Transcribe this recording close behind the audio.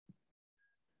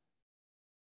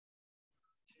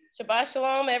Shabbat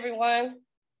shalom, everyone.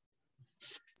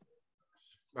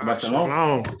 Shabbat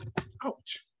shalom.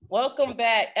 Ouch. Welcome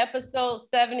back. Episode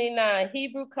 79,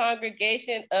 Hebrew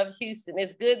Congregation of Houston.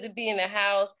 It's good to be in the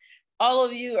house. All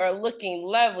of you are looking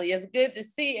lovely. It's good to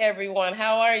see everyone.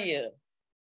 How are you?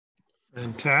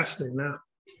 Fantastic now.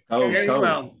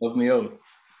 Love me over.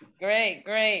 Great,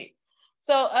 great.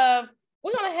 So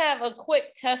we're going to have a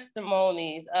quick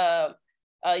testimonies.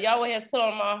 Yahweh has put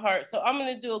on my heart. So I'm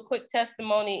going to do a quick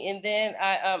testimony, and then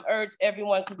I urge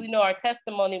everyone, because we know our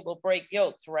testimony will break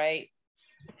yokes, right?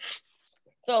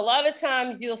 So a lot of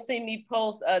times you'll see me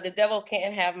post, the devil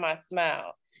can't have my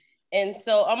smile. And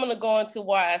so I'm going to go into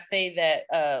why I say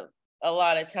that a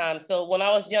lot of times. So when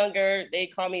I was younger, they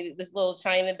called me this little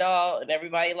China doll, and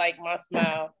everybody liked my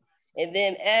smile. And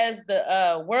then as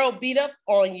the world beat up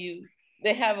on you,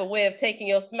 they have a way of taking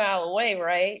your smile away,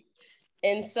 right?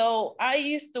 And so I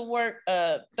used to work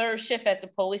third shift at the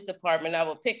police department. I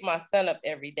would pick my son up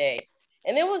every day.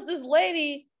 And it was this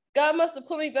lady, God must have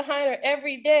put me behind her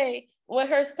every day. When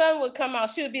her son would come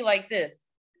out, she would be like this,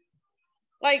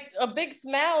 like a big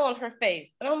smile on her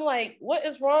face. And I'm like, what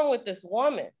is wrong with this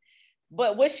woman?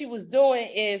 But what she was doing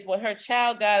is when her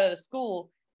child got out of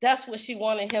school, that's what she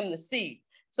wanted him to see.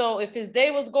 So if his day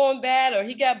was going bad or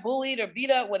he got bullied or beat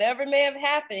up, whatever may have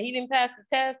happened, he didn't pass the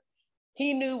test,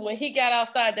 he knew when he got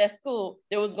outside that school,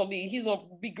 he's going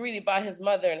to be greeted by his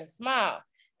mother and a smile.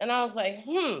 And I was like,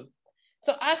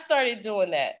 So I started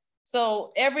doing that.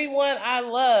 So everyone I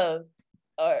love,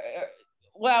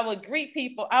 when I would greet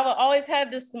people, I would always have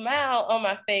this smile on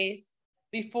my face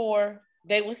before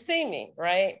they would see me,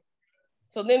 right?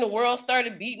 So then the world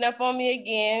started beating up on me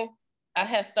again. I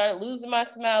had started losing my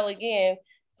smile again.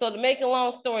 So to make a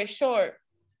long story short,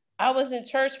 I was in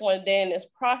church one day and this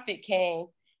prophet came,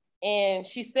 and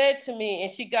she said to me,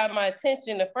 and she got my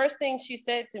attention. The first thing she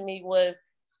said to me was,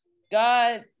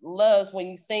 God loves when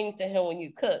you sing to him when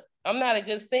you cook. I'm not a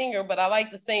good singer, but I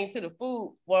like to sing to the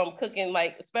food while I'm cooking,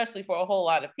 like, especially for a whole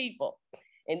lot of people.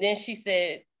 And then she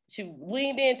said, she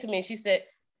leaned into me and she said,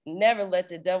 never let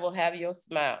the devil have your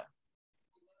smile.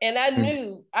 And I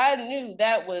knew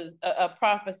that was a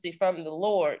prophecy from the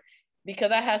Lord,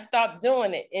 because I had stopped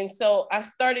doing it. And so I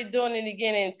started doing it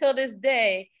again until this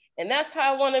day. And that's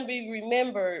how I want to be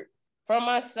remembered, from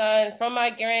my son, from my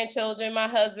grandchildren, my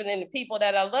husband, and the people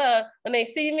that I love. When they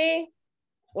see me,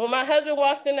 when my husband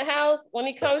walks in the house, when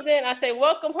he comes in, I say,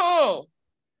 welcome home.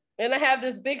 And I have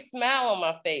this big smile on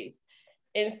my face.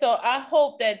 And so I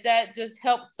hope that that just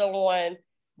helps someone,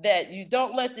 that you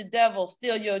don't let the devil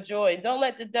steal your joy, and don't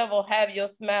let the devil have your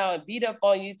smile and beat up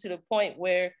on you to the point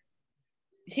where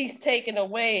he's taken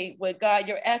away with God,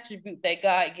 your attribute that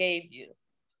God gave you.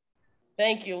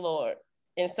 Thank you, Lord.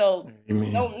 And so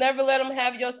don't never let them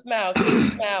have your smile.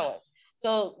 Keep smiling.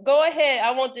 So go ahead.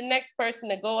 I want the next person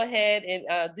to go ahead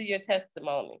and do your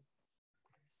testimony.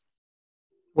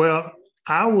 Well,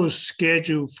 I was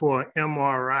scheduled for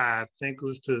MRI. I think it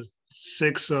was the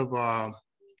 6th of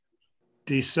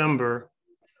December,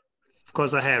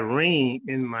 because I had ringing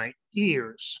in my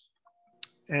ears.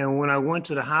 And when I went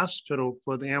to the hospital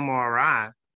for the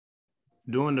MRI,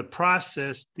 during the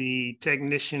process, the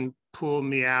technician pulled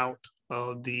me out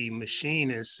of the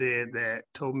machine and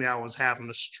told me I was having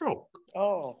a stroke.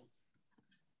 Oh.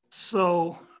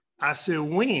 So I said,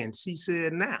 when? She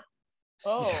said, now.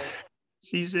 Oh.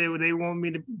 She said, well, they want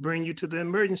me to bring you to the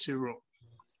emergency room.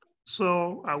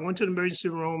 So I went to the emergency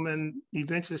room, and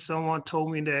eventually someone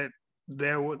told me that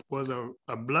there was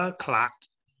a blood clot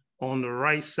on the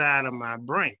right side of my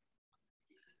brain.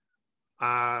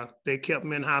 They kept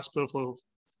me in the hospital for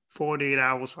 48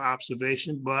 hours for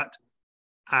observation, but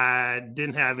I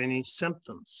didn't have any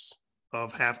symptoms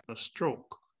of having a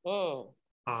stroke. Oh.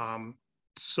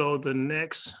 So that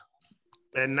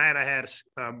night I had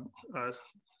a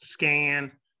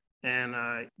scan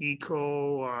and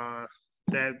echo.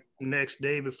 That next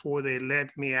day before they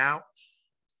let me out,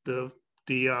 the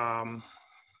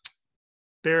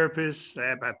therapists, I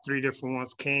had about 3 different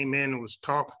ones, came in and was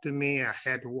talking to me. I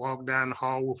had to walk down the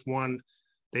hall with one.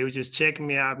 They were just checking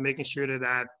me out, making sure that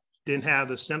I didn't have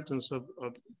the symptoms of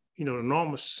the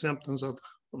normal symptoms of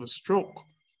a stroke.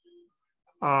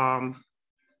 I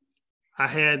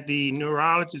had the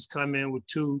neurologist come in with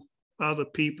 2 other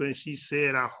people, and she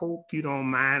said, I hope you don't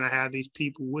mind. I have these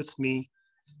people with me,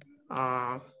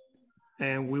 and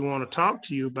we want to talk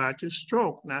to you about your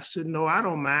stroke. And I said, no, I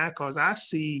don't mind, because I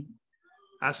see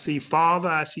Father,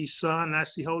 I see Son, I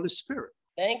see Holy Spirit.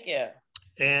 Thank you.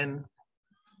 And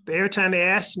every time they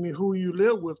asked me who you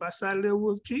live with, I said, I live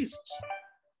with Jesus.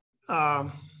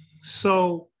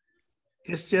 So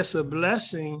it's just a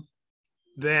blessing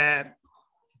that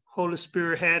Holy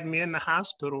Spirit had me in the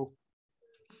hospital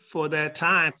for that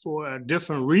time for a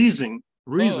different reason.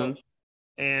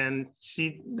 And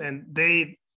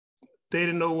they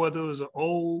didn't know whether it was an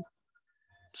old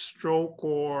stroke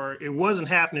or it wasn't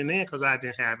happening then because I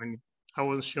didn't have any. I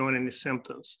wasn't showing any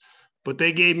symptoms. But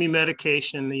they gave me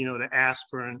medication, the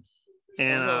aspirin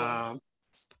and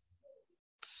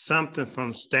something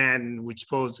from statin, which is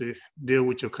supposed to deal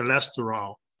with your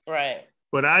cholesterol. Right.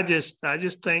 But I just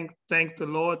thank the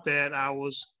Lord that I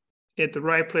was at the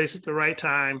right place at the right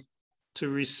time to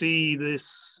receive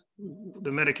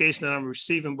the medication that I'm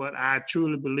receiving. But I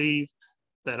truly believe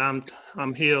that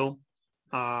I'm healed.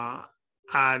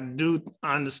 I do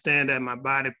understand that my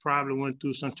body probably went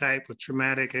through some type of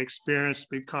traumatic experience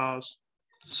because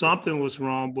something was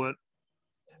wrong, but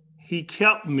he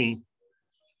kept me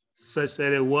such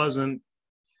that it wasn't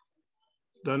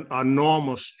a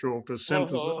normal stroke, the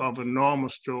symptoms of a normal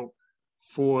stroke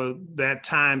for that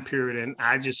time period. And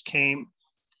I just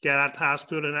got out the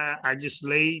hospital and I just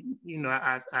laid,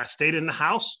 I stayed in the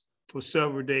house for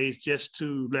several days just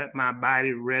to let my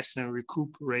body rest and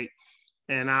recuperate.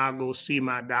 And I'll go see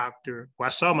my doctor. Well, I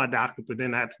saw my doctor, but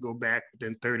then I had to go back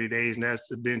within 30 days. And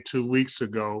that's been 2 weeks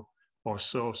ago or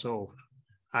so. So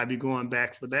I'll be going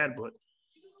back for that. But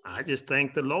I just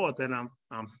thank the Lord that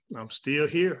I'm still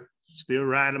here, still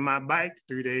riding my bike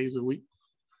 3 days a week.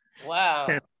 Wow.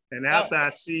 And after I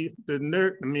see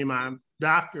my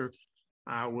doctor,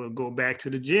 I will go back to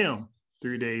the gym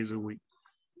 3 days a week.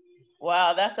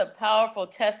 Wow, that's a powerful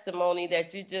testimony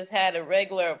that you just had a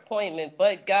regular appointment,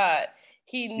 but God,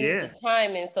 he knew the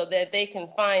timing so that they can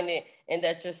find it and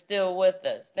that you're still with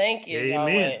us. Thank you,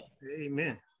 Amen. Yahweh.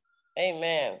 Amen.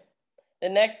 Amen. The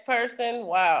next person,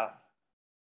 wow.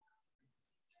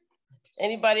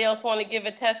 Anybody else want to give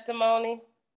a testimony?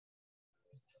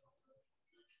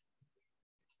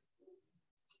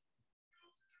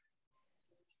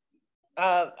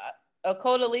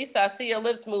 Kodalisa, I see your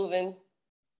lips moving.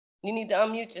 You need to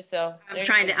unmute yourself. I'm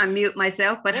trying to unmute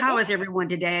myself, but how is everyone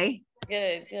today?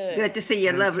 Good, good. Good to see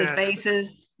your lovely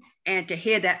faces and to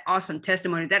hear that awesome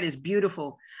testimony. That is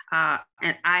beautiful.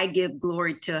 And I give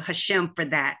glory to Hashem for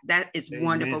that. That is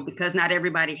wonderful because not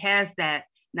everybody has that.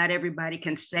 Not everybody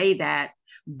can say that,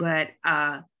 but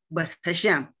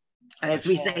Hashem, as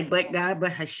we say, but God,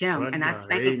 but Hashem. And I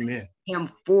thank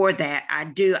him for that. I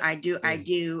do.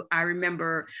 I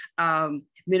remember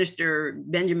Minister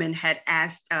Benjamin had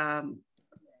asked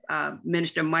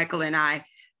Minister Michael and I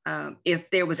if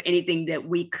there was anything that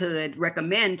we could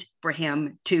recommend for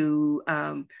him to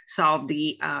solve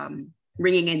the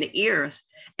ringing in the ears.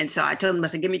 And so I told him, I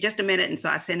said, give me just a minute. And so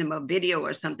I sent him a video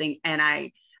or something. And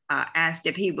I asked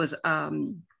if he was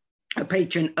a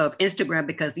patron of Instagram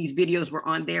because these videos were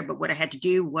on there. But what I had to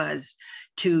do was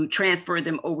to transfer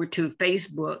them over to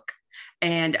Facebook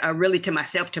and really to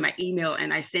myself, to my email.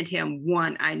 And I sent him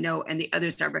one, I know, and the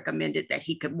others I recommended that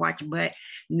he could watch. But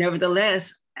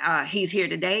nevertheless, he's here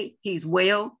today. He's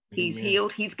well, he's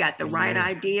healed. He's got the right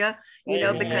idea,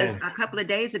 because a couple of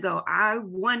days ago, I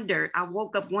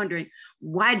woke up wondering,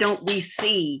 why don't we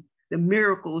see the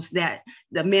miracles that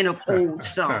the men of old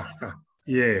saw?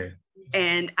 Yeah.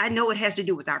 And I know it has to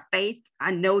do with our faith.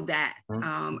 I know that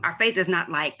our faith is not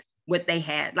like what they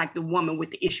had, like the woman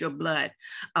with the issue of blood,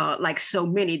 like so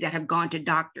many that have gone to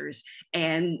doctors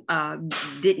and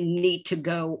didn't need to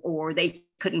go, or they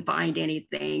couldn't find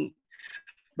anything.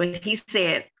 But he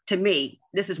said to me,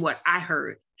 this is what I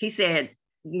heard. He said,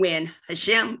 when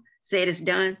Hashem said it's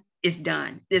done, it's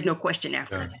done. There's no question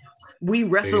after. We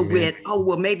wrestle with, oh,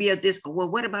 well, maybe of this, or well,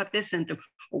 what about this symptom?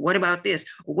 Or what about this?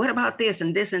 Or what about this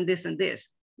and this and this and this?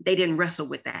 They didn't wrestle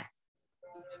with that.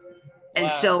 And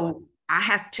so I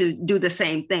have to do the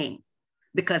same thing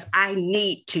because I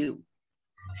need to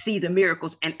see the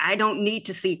miracles, and I don't need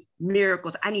to see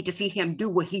miracles. I need to see him do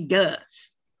what he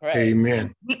does. Right.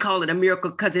 Amen. We call it a miracle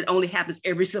because it only happens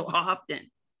every so often.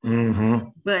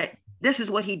 But this is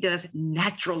what he does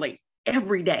naturally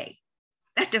every day.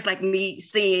 That's just like me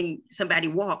seeing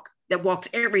somebody that walks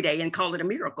every day and call it a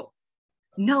miracle.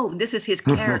 No, this is his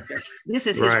character. This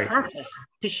is his purpose,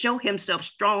 to show himself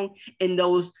strong in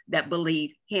those that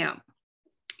believe him.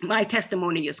 My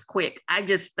testimony is quick. I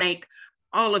just thank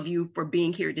all of you for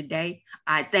being here today.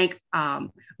 I thank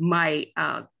my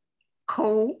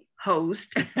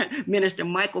co-host, Minister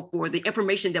Michael, for the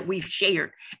information that we've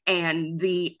shared and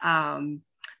the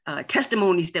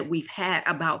testimonies that we've had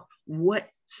about what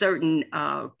certain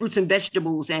fruits and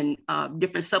vegetables and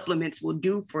different supplements will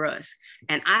do for us.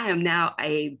 And I am now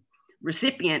a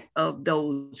recipient of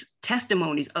those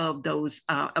testimonies, of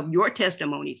your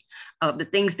testimonies, of the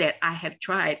things that I have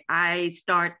tried. I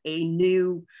start a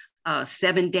new a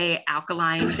 7-day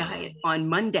alkaline diet on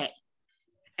Monday.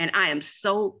 And I am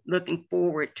so looking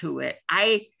forward to it.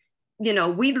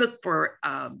 We look for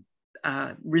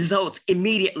results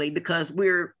immediately because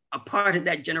we're a part of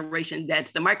that generation.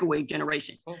 That's the microwave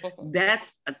generation.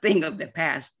 That's a thing of the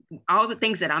past. All the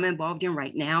things that I'm involved in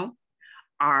right now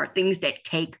are things that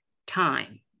take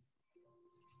time.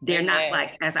 They're not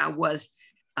like as I was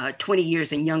 20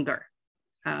 years and younger,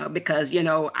 because,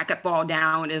 I could fall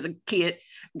down as a kid,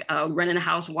 run in the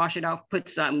house, wash it off, put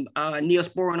some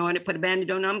Neosporin on it, put a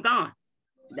Band-Aid on, I'm gone.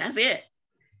 That's it.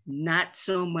 Not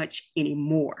so much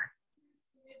anymore.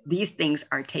 These things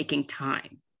are taking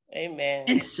time. Amen.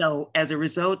 And so as a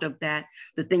result of that,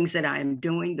 the things that I'm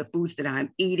doing, the foods that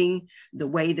I'm eating, the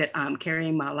way that I'm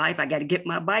carrying my life, I got to get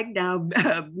my bike down,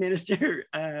 Minister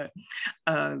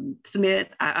Smith.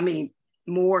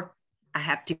 More, I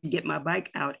have to get my bike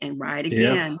out and ride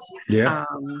again. Yeah.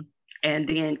 And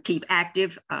then keep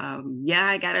active.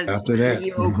 I got a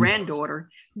 3-year-old granddaughter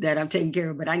that I'm taking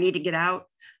care of, but I need to get out.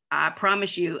 I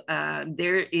promise you,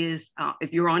 there is,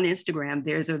 if you're on Instagram,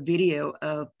 there's a video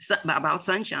about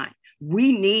sunshine.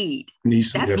 We need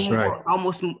some, that's right.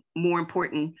 Almost more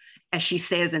important, as she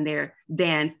says in there,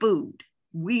 than food.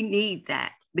 We need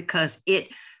that because it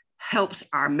helps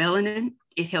our melanin.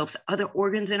 It helps other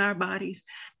organs in our bodies.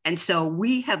 And so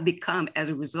we have become, as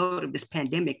a result of this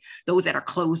pandemic, those that are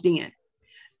closed in,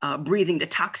 breathing the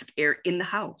toxic air in the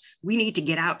house. We need to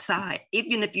get outside,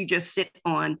 even if you just sit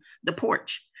on the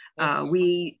porch.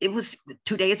 It was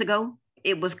 2 days ago,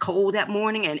 it was cold that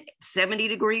morning and 70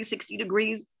 degrees, 60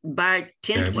 degrees by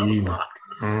 10, 12 o'clock.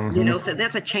 So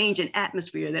that's a change in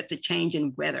atmosphere. That's a change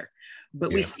in weather.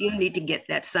 But we still need to get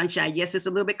that sunshine. Yes, it's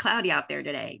a little bit cloudy out there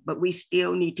today, but we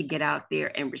still need to get out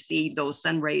there and receive those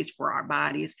sun rays for our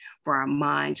bodies, for our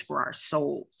minds, for our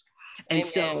souls. And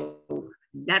so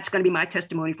that's going to be my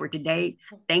testimony for today.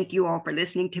 Thank you all for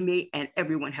listening to me, and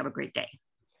everyone have a great day.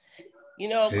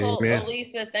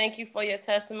 Lisa, thank you for your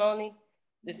testimony.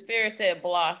 The Spirit said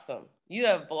blossom. You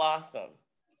have blossomed.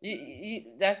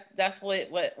 That's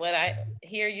what I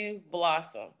hear, you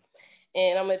blossom.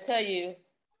 And I'm gonna tell you,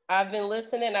 I've been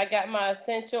listening. I got my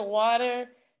essential water.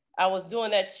 I was doing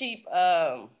that cheap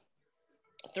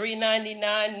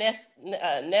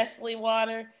 $3.99 Nestle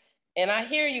water, and I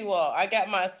hear you all. I got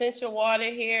my essential water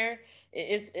here.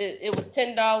 It was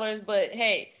 $10, but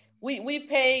hey. We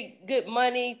pay good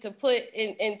money to put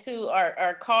into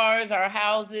our cars, our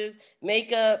houses,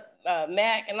 makeup,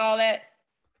 Mac and all that.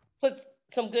 Put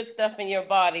some good stuff in your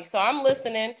body. So I'm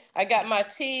listening. I got my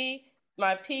tea,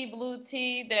 my pea blue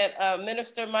tea that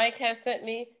Minister Mike has sent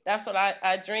me. That's what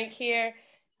I drink here.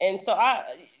 And so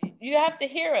you have to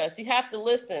hear us. You have to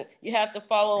listen. You have to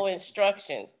follow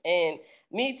instructions. And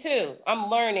me too. I'm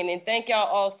learning. And thank y'all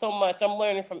all so much. I'm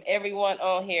learning from everyone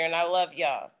on here, and I love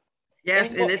y'all.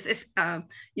 Yes, and it's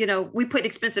we put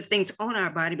expensive things on our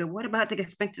body, but what about the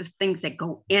expensive things that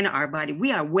go in our body?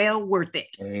 We are well worth it.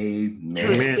 Amen.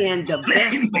 To spend the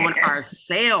best on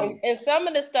ourselves. And some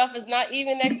of the stuff is not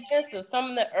even expensive. Some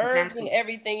of the herbs and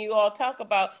everything you all talk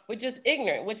about, we're just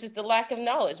ignorant, which is the lack of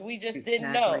knowledge. We just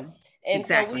didn't know. And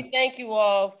so we thank you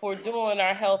all for doing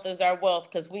our health as our wealth,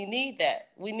 because we need that.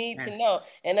 We need to know.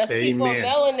 And as people with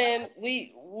melanin,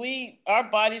 our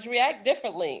bodies react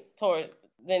differently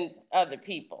than other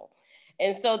people.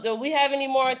 And so do we have any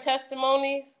more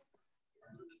testimonies?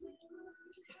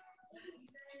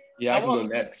 Yeah, I can go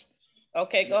next.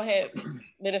 Okay, go ahead,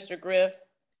 Minister Griff.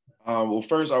 Well,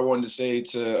 first I wanted to say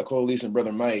to Lisa and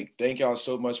Brother Mike, thank y'all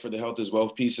so much for the Health is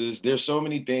Wealth pieces. There's so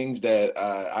many things that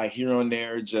I hear on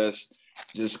there, just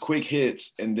quick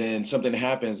hits, and then something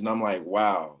happens and I'm like,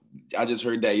 wow, I just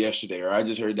heard that yesterday, or I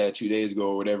just heard that 2 days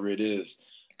ago, or whatever it is.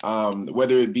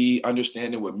 Whether it be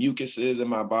understanding what mucus is in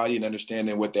my body and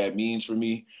understanding what that means for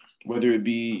me, whether it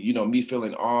be, me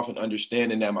feeling off and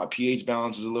understanding that my pH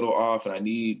balance is a little off and I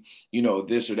need,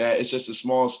 this or that. It's just the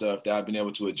small stuff that I've been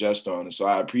able to adjust on. And so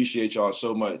I appreciate y'all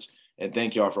so much and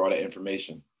thank y'all for all that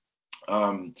information.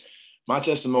 My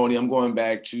testimony, I'm going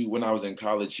back to when I was in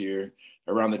college here,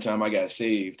 around the time I got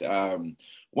saved.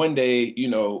 One day,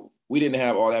 we didn't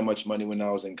have all that much money when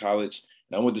I was in college.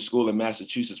 I went to school in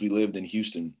Massachusetts. We lived in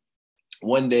Houston.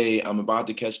 One day, I'm about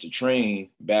to catch the train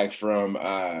back from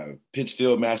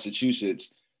Pittsfield,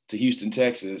 Massachusetts to Houston,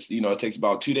 Texas. It takes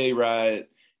about a 2-day ride,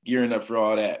 gearing up for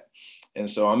all that. And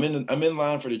so I'm in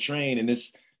line for the train, and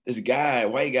this guy,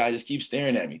 white guy, just keeps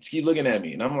staring at me, just keep looking at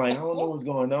me. And I'm like, I don't know what's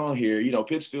going on here.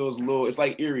 Pittsfield's it's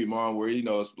like Erie, Mom, where,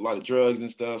 it's a lot of drugs and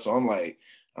stuff. So I'm like,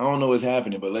 I don't know what's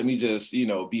happening, but let me just,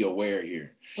 be aware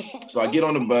here. So I get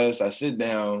on the bus, I sit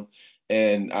down,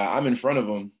 and I'm in front of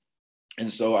him.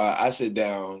 And so I sit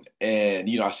down and,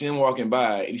 you know, I see him walking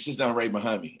by and he sits down right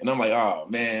behind me. And I'm like, oh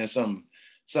man,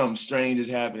 something strange is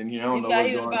happening here. I don't know what's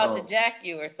going on. He was about to jack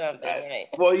you or something, right?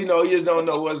 Well, you know, you just don't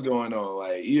know what's going on,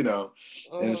 like, you know.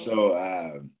 And so,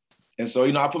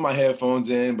 you know, I put my headphones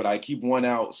in, but I keep one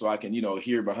out so I can, you know,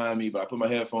 hear behind me. But I put my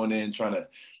headphone in, trying to,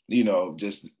 you know,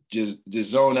 just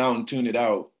zone out and tune it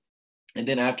out. And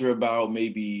then after about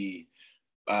maybe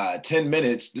 10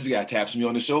 minutes, this guy taps me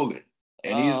on the shoulder.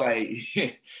 And he's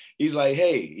like,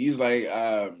 hey, he's like,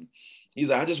 I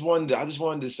just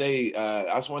wanted to say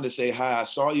hi. I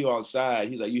saw you outside.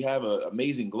 He's like, you have an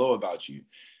amazing glow about you.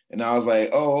 And I was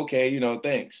like, oh, okay, you know,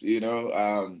 thanks, you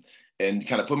know, and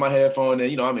kind of put my headphone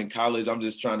in. You know, I'm in college. I'm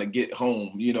just trying to get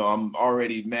home. You know, I'm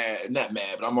already not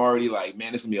mad, but I'm already like,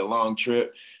 man, it's gonna be a long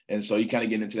trip. And so you kind of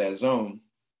get into that zone.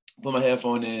 Put my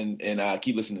headphone in and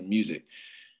keep listening to music.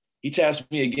 He taps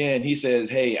me again. He says,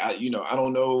 hey, I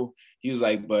don't know. He was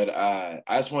like, but I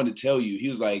just wanted to tell you. He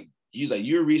was like,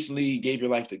 you recently gave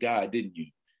your life to God, didn't you?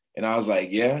 And I was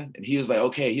like, yeah. And he was like,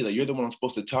 okay. He's like, you're the one I'm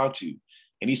supposed to talk to.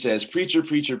 And he says, preacher,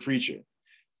 preacher, preacher.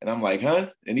 And I'm like, huh?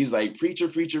 And he's like, preacher,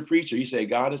 preacher, preacher. He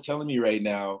said, God is telling me right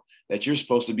now that you're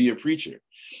supposed to be a preacher.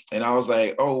 And I was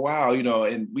like, oh, wow. You know,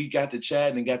 and we got to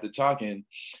chatting and got to talking.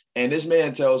 And this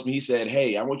man tells me, he said,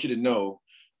 hey, I want you to know,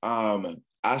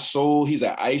 he's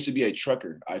like, I used to be a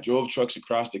trucker. I drove trucks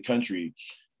across the country.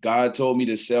 God told me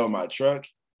to sell my truck,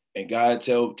 and God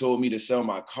told me to sell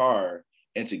my car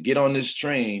and to get on this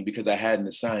train because I had an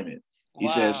assignment. He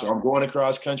said, so I'm going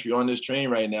across country on this train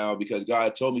right now because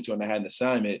God told me to, and I had an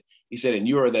assignment. He said, and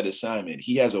you are that assignment.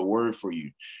 He has a word for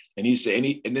you. And he said,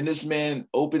 and then this man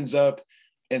opens up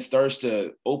and starts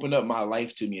to open up my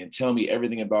life to me and tell me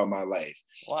everything about my life.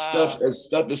 Wow. Stuff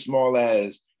as small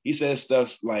as, he says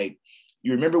stuff like,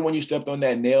 you remember when you stepped on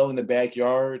that nail in the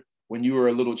backyard when you were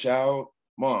a little child?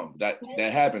 Mom, that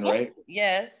happened, right?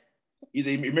 Yes. He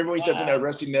said, remember when you stepped on that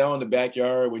rusty nail in the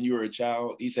backyard when you were a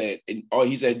child? He said,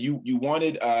 you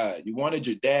wanted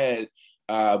your dad,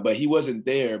 but he wasn't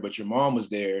there, but your mom was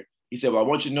there. He said, well, I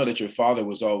want you to know that your father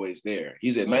was always there.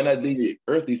 He said, might not be your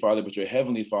earthly father, but your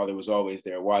heavenly father was always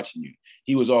there watching you.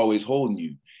 He was always holding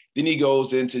you. Then he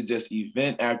goes into just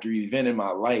event after event in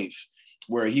my life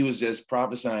where he was just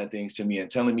prophesying things to me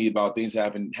and telling me about things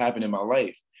happen in my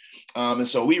life. And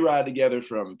so we ride together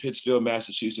from Pittsfield,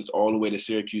 Massachusetts, all the way to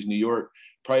Syracuse, New York,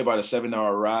 probably about a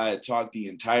 7-hour ride, talked the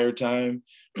entire time.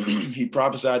 He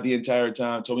prophesied the entire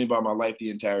time, told me about my life the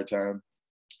entire time.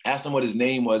 Asked him what his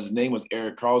name was. His name was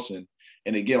Eric Carlson.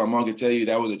 And again, my mom could tell you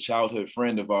that was a childhood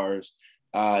friend of ours.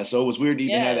 So it was weird to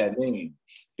even have that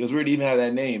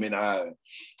name. And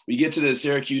we get to the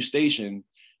Syracuse station.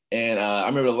 And I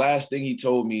remember the last thing he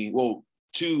told me, well,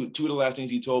 two of the last things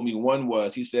he told me. One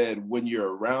was, he said, when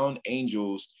you're around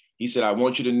angels, he said, I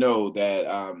want you to know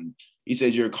that, he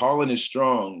said, your calling is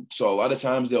strong. So a lot of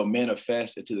times they'll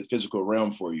manifest into the physical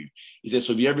realm for you. He said,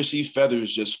 so if you ever see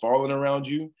feathers just falling around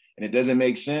you and it doesn't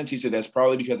make sense, he said, that's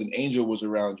probably because an angel was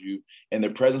around you and the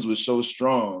presence was so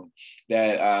strong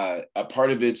that a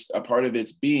part of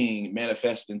its being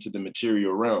manifested into the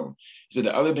material realm. He said,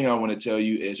 the other thing I want to tell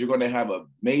you is you're going to have a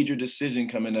major decision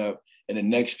coming up in the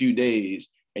next few days,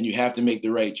 and you have to make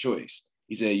the right choice.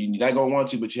 He said, you're not going to want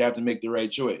to, but you have to make the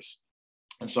right choice.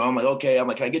 And so I'm like, okay. I'm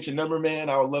like, can I get your number, man?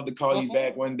 I would love to call you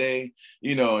back one day,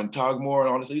 you know, and talk more and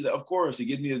all this. He's like, of course. He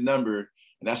gives me his number,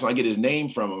 and that's when I get his name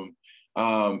from him.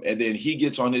 And then he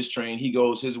gets on his train. He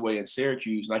goes his way in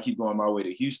Syracuse, and I keep going my way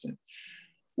to Houston.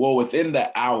 Well, within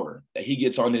the hour that he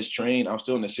gets on this train, I'm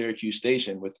still in the Syracuse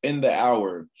station. Within the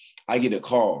hour, I get a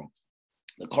call.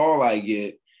 The call I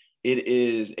get, it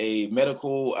is a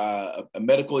medical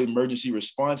emergency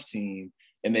response team.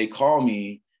 And they call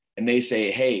me and they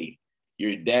say, hey,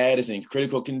 your dad is in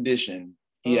critical condition.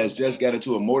 He has just got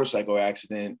into a motorcycle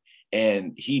accident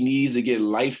and he needs to get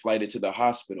life flighted to the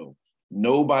hospital.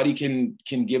 Nobody can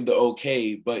give the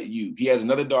okay but you. He has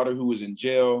another daughter who was in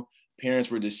jail.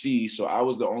 Parents were deceased. So I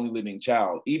was the only living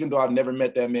child, even though I've never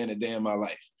met that man a day in my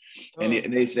life. And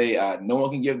they say, no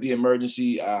one can give the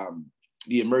emergency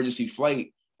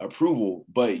flight approval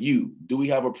but you. Do we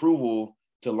have approval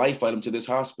to life flight him to this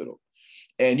hospital?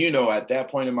 And, you know, at that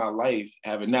point in my life,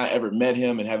 having not ever met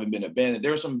him and having been abandoned,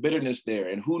 there was some bitterness there.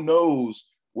 And who knows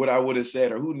what I would have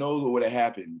said or who knows what would have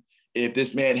happened if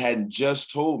this man hadn't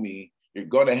just told me, you're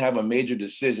going to have a major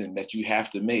decision that you have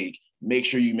to make. Make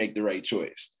sure you make the right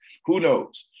choice. Who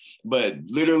knows? But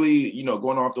literally, you know,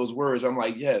 going off those words, I'm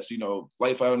like, yes, you know,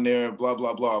 life out in there, blah,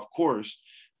 blah, blah, of course.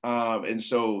 And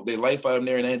so they life out in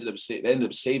there and they ended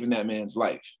up saving that man's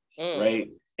life, right?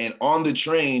 And on the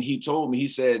train, he told me, he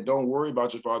said, don't worry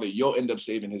about your father. You'll end up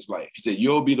saving his life. He said,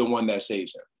 you'll be the one that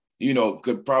saves him. you know,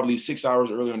 probably 6 hours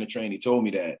earlier on the train. He told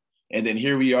me that. And then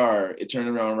here we are, it turned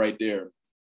around right there,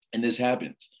 and this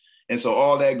happens. And so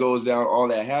all that goes down, all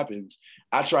that happens.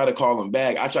 I try to call him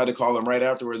back. I try to call him right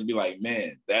afterwards and be like,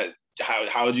 man,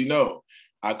 how did you know?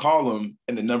 I call him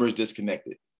and the number is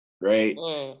disconnected, right?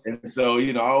 And so,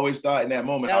 you know, I always thought in that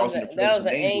moment, I was in the presence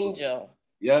of angels.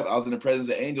 Yep, I was in the presence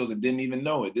of angels and didn't even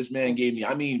know it. This man gave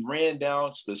me, ran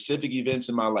down specific events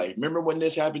in my life. Remember when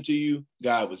this happened to you?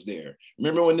 God was there.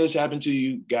 Remember when this happened to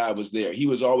you? God was there. He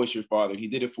was always your father. He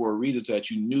did it for a reason so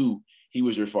that you knew he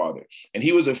was your father. And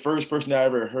he was the first person I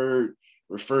ever heard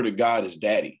refer to God as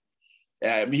daddy.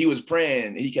 He was praying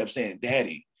and he kept saying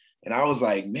daddy. And I was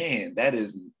like, man, that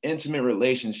is an intimate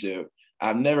relationship.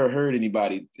 I've never heard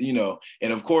anybody, you know,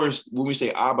 and of course, when we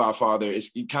say Abba Father, it's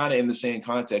kind of in the same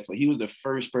context, but he was the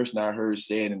first person I heard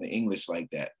say it in the English like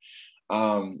that.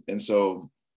 And so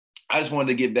I just wanted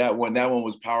to get that one. That one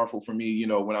was powerful for me, you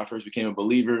know, when I first became a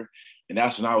believer. And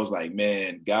that's when I was like,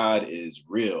 man, God is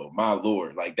real, my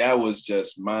Lord. Like that was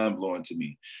just mind blowing to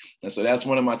me. And so that's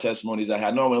one of my testimonies I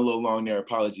had. I know I went a little long there,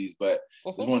 apologies, but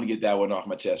just wanted to get that one off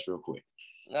my chest real quick.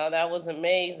 No, that was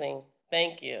amazing.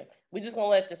 Thank you. We're just going to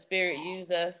let the Spirit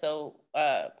use us so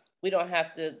we don't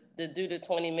have to do the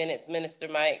 20 minutes, Minister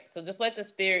Mike. So just let the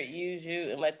Spirit use you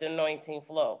and let the anointing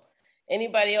flow.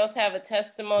 Anybody else have a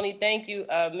testimony? Thank you,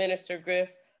 Minister Griff,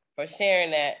 for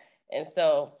sharing that. And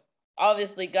so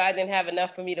obviously God didn't have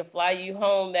enough for me to fly you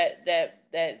home that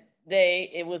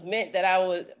day. It was meant that I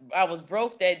was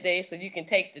broke that day so you can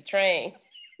take the train.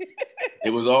 It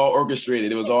was all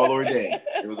orchestrated. It was all ordained.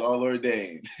 It was all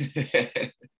ordained.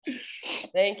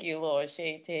 Thank you, Lord.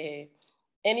 Shayte.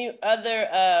 Any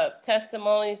other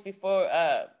testimonies before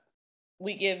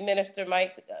we give Minister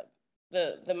Mike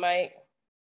the mic?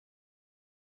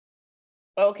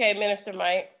 Okay, Minister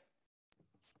Mike.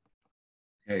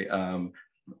 Okay,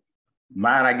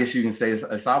 mine, I guess you can say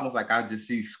it's almost like I just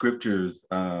see scriptures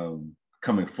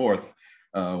coming forth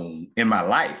in my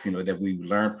life, you know, that we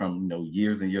learned from, you know,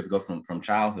 years and years ago from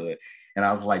childhood. And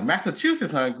I was like,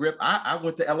 Massachusetts, huh, Grip? I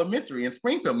went to elementary in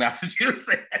Springfield, Massachusetts.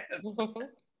 Wow.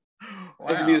 I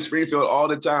used to be in Springfield all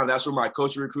the time. That's where my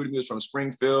coach recruited me, was from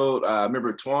Springfield. I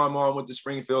remember Twan Mom went to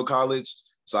Springfield College.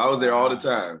 So I was there all the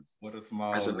time. What a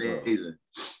small That's amazing.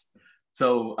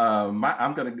 So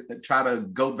I'm going to try to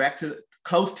go back to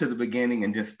close to the beginning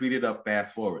and just speed it up,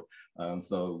 fast forward.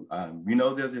 You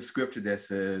know, there's this scripture that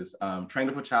says, train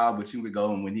up a child, which he would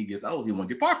go, and when he gets old, he won't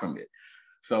depart from it.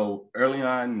 So early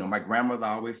on, you know, my grandmother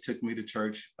always took me to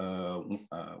church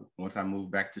once I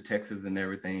moved back to Texas and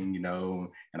everything, you know,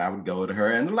 and I would go to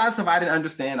her. And a lot of stuff I didn't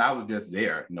understand. I was just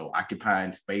there, you know,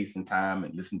 occupying space and time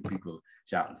and listening to people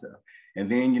shout and stuff.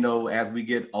 And then, you know, as we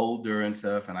get older and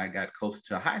stuff, and I got close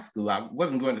to high school, I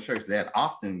wasn't going to church that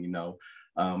often, you know.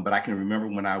 But I can remember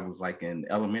when I was like in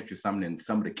elementary, something, and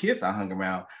some of the kids I hung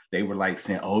around, they were like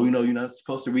saying, oh, you know, you're not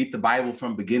supposed to read the Bible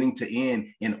from beginning to end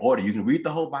in order. You can read the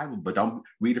whole Bible, but don't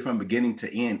read it from beginning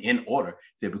to end in order.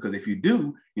 Because if you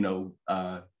do, you know,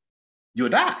 you'll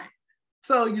die.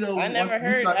 So, you know, I never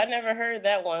heard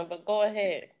that one, but go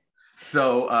ahead.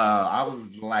 So I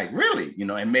was like, really, you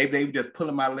know, and maybe they were just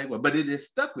pulling my leg, but it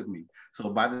just stuck with me. So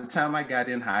by the time I got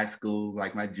in high school,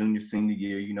 like my junior, senior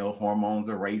year, you know, hormones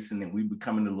are racing and we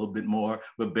becoming a little bit more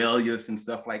rebellious and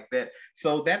stuff like that.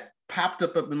 So that popped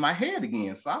up in my head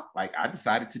again. So I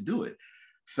decided to do it.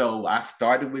 So I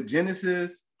started with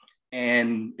Genesis,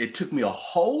 and it took me a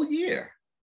whole year,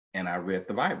 and I read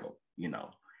the Bible, you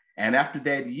know. And after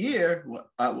that year,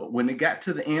 when it got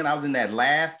to the end, I was in that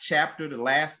last chapter, the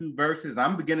last few verses.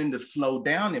 I'm beginning to slow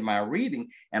down in my reading,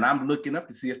 and I'm looking up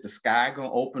to see if the sky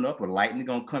gonna open up or lightning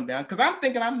gonna come down. Because I'm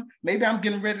thinking maybe I'm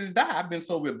getting ready to die. I've been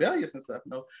so rebellious and stuff,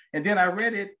 you know. And then I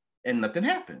read it, and nothing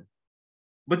happened.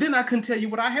 But then I couldn't tell you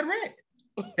what I had read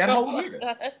that whole year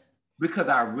because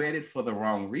I read it for the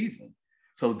wrong reason.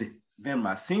 So then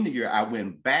my senior year, I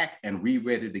went back and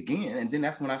reread it again. And then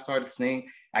that's when I started seeing,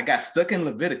 I got stuck in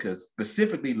Leviticus,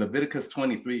 specifically Leviticus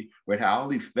 23, where it had all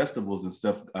these festivals and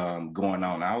stuff going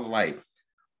on. I was like,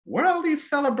 what are all these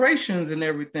celebrations and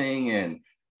everything? And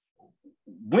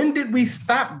when did we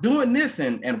stop doing this?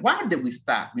 And why did we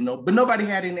stop? You know, but nobody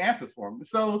had any answers for me.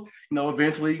 So, you know,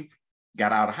 eventually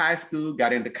got out of high school,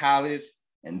 got into college,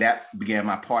 and that began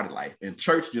my party life. And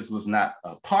church just was not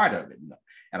a part of it, you know.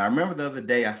 And I remember the other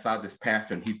day I saw this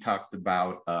pastor and he talked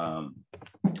about the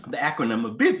acronym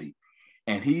of BUSY.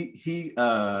 And he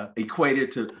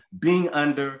equated to being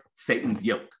under Satan's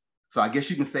yoke. So I guess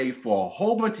you can say for a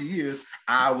whole bunch of years,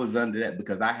 I was under that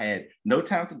because I had no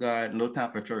time for God, no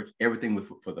time for church. Everything was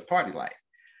for the party life.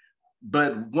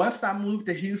 But once I moved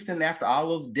to Houston, after all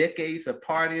those decades of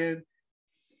partying,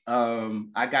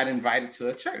 I got invited to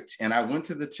a church, and I went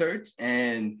to the church,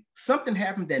 and something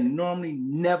happened that normally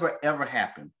never ever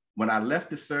happened. When I left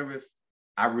the service,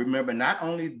 I remember not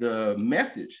only the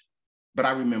message, but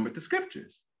I remembered the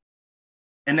scriptures.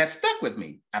 And that stuck with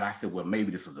me. And I said, well,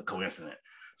 maybe this was a coincidence.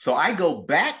 So I go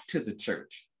back to the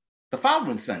church the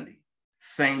following Sunday,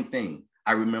 same thing.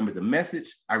 I remember the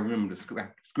message, I remember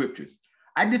the scriptures.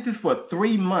 I did this for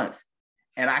 3 months,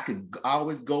 and I could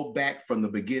always go back from the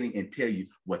beginning and tell you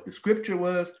what the scripture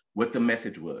was, what the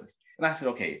message was. And I said,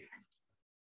 okay,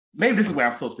 maybe this is where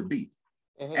I'm supposed to be.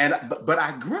 But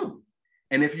I grew.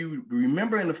 And if you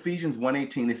remember in Ephesians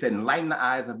 1:18, it said, enlighten the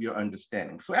eyes of your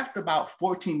understanding. So after about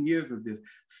 14 years of this,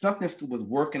 something was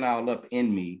working all up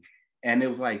in me. And it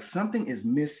was like, something is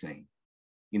missing,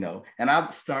 and I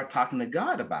would start talking to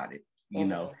God about it,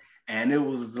 and it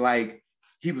was like,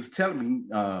 he was telling me,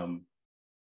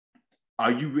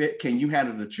 are you ready? Can you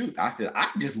handle the truth? I said, I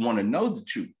just want to know the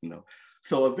truth,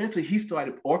 So eventually he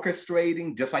started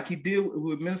orchestrating, just like he did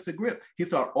with Minister Grip. He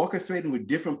started orchestrating with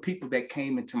different people that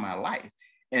came into my life.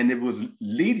 And it was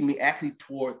leading me actually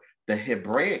toward the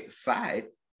Hebraic side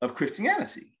of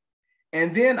Christianity.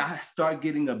 And then I started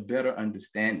getting a better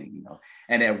understanding,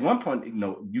 And at one point,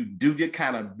 you do get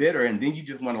kind of bitter, and then you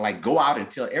just want to like go out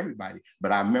and tell everybody.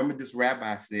 But I remember this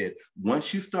rabbi said,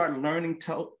 once you start learning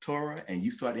Torah and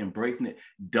you start embracing it,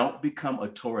 don't become a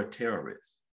Torah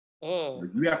terrorist.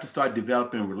 You have to start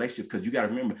developing relationships, because you got to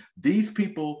remember, these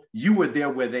people, you were there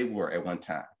where they were at one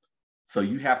time. So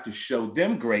you have to show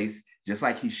them grace, just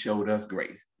like he showed us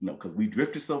grace, because we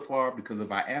drifted so far because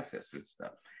of our ancestors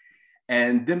stuff.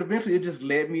 And then eventually it just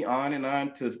led me on and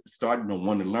on to start,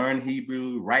 wanting to learn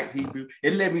Hebrew, write Hebrew.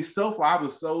 It led me so far. I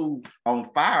was so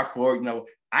on fire for it.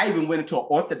 I even went into an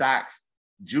Orthodox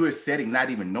Jewish setting, not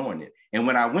even knowing it. And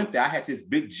when I went there, I had this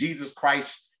big Jesus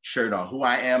Christ shirt on, who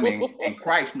I am in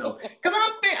Christ, because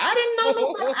I didn't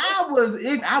know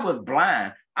nobody. I was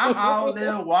blind. I'm all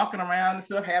there walking around and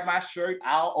stuff, had my shirt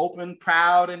all open,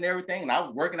 proud and everything. And I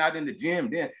was working out in the gym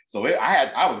then. So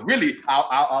I was really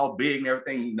all big and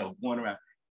everything, going around.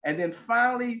 And then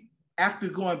finally, after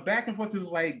going back and forth, it was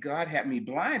like God had me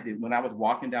blinded when I was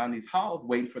walking down these halls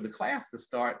waiting for the class to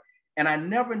start. And I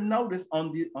never noticed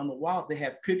on the wall, they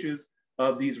had pictures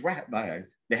of these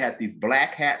rabbis. They had these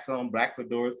black hats on, black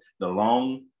fedoras, the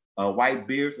long white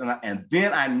beards. And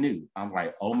then I knew, I'm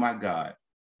like, oh my God,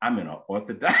 I'm in an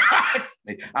Orthodox.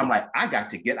 I'm like, I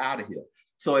got to get out of here.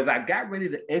 So as I got ready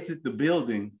to exit the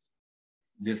building,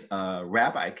 this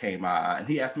rabbi came out and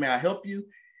he asked me, "I help you?"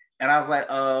 And I was like,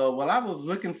 well, I was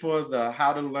looking for the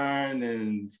how to learn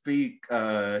and speak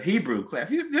Hebrew class.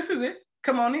 This is it.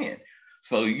 Come on in.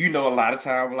 So, a lot of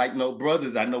times, like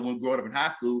brothers, I know when growing up in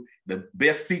high school, the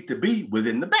best seat to be was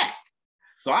in the back.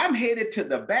 So I'm headed to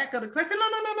the back of the class.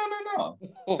 No.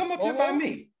 Come up here by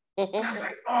me. And I was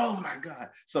like, oh my God.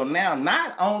 So now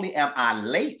not only am I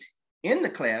late in the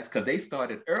class because they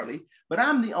started early, but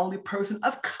I'm the only person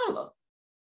of color.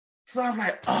 So I'm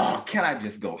like, oh, can I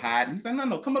just go hide? And he said,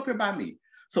 no, come up here by me.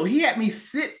 So he had me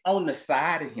sit on the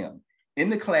side of him in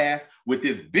the class with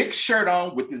this big shirt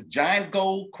on, with this giant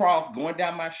gold cross going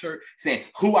down my shirt saying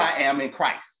who I am in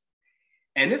Christ.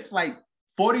 And it's like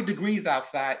 40 degrees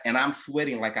outside and I'm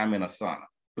sweating like I'm in a sauna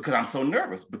because I'm so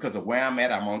nervous because of where I'm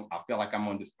at. I feel like I'm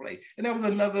on display. And there was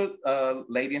another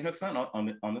lady and her son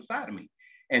on the side of me.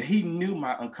 And he knew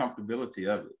my uncomfortability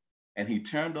of it. And he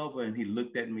turned over and he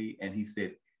looked at me and he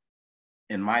said,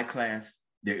 in my class,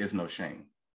 there is no shame.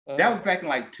 That was back in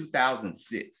like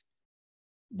 2006.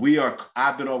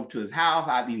 I've been over to his house,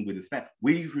 I've been with his family.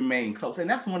 We've remained close. And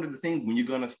that's one of the things when you're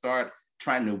gonna start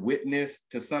trying to witness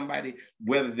to somebody,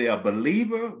 whether they're a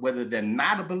believer, whether they're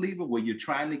not a believer, where you're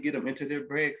trying to get them into their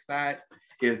break side,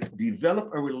 is develop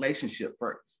a relationship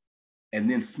first and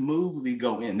then smoothly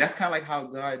go in. That's kind of like how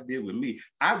God did with me.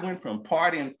 I went from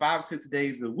partying 5 or 6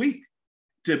 days a week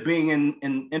to being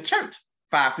in church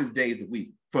 5 or 6 days a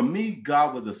week. For me,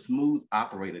 God was a smooth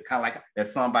operator, kind of like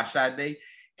that song by Sade.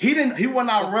 He wasn't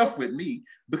out rough with me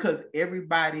because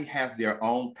everybody has their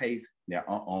own pace, their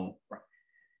own.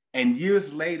 And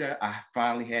years later, I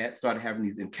finally started having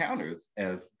these encounters,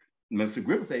 as Mr.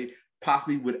 Griffith said,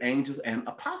 possibly with angels and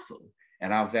apostles.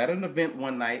 And I was at an event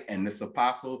one night, and this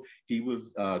apostle, he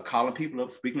was calling people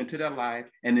up, speaking into their life.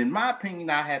 And in my opinion,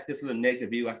 I had this little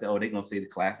negative view. I said, oh, they're going to say the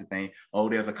classic thing. Oh,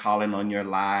 there's a calling on your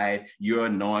life. You're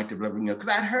anointed, because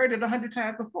I'd heard it 100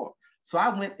 times before. So I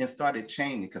went and started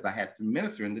changing because I had to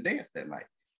minister in the dance that night.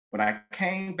 When I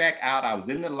came back out, I was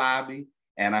in the lobby,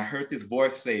 and I heard this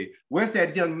voice say, where's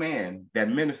that young man that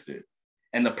ministered?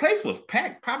 And the place was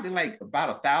packed, probably like about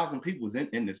 1,000 people was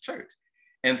in this church.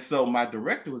 And so my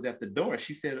director was at the door.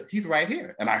 She said, he's right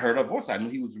here. And I heard her voice. I knew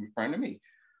he was referring to me.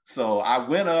 So I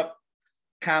went up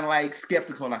kind of like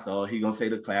skeptical. And I thought, oh, he's going to say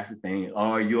the classic thing,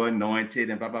 oh, you're anointed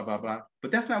and blah, blah, blah, blah.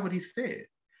 But that's not what he said.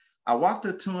 I walked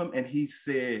up to him and he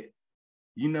said,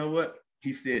 you know what?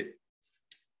 He said,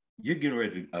 you're getting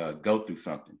ready to go through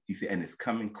something. He said, and it's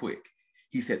coming quick.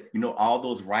 He said, you know, all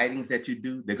those writings that you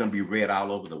do, they're going to be read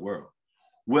all over the world.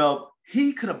 Well,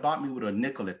 he could have bought me with a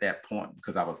nickel at that point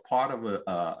because I was part of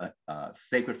a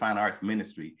Sacred Fine Arts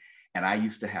ministry. And I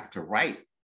used to have to write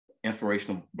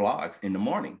inspirational blogs in the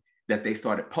morning that they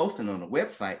started posting on the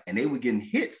website, and they were getting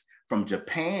hits from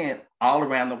Japan all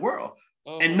around the world.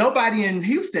 Mm-hmm. And nobody in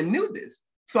Houston knew this.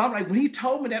 So I'm like, when he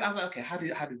told me that, I was like, okay, how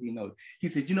did he know? He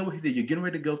said, you know what? He said, you're getting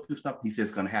ready to go through something. He said,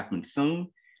 it's going to happen soon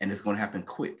and it's going to happen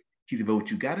quick. He said, but what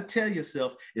you got to tell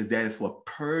yourself is that it's for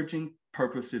purging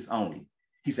purposes only.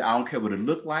 He said, I don't care what it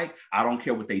looked like. I don't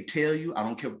care what they tell you. I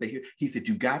don't care what they hear. He said,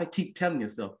 you got to keep telling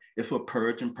yourself it's for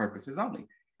purging purposes only.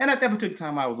 And at that particular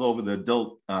time, I was over the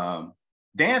adult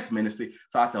dance ministry.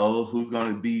 So I thought, oh, who's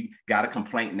going to be, got a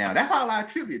complaint now? That's all I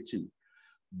attribute to.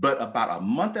 But about a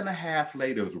month and a half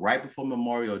later, it was right before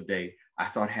Memorial Day, I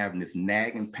started having this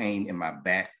nagging pain in my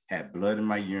back, had blood in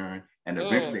my urine, and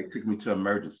eventually they took me to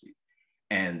emergency.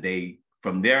 And they,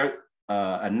 from their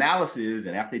analysis,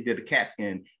 and after they did the CAT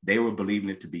scan, they were believing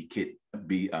it to be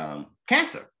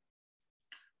cancer.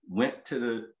 Went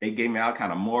to they gave me all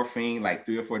kind of morphine, like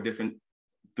three or four different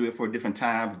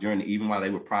times during the evening while they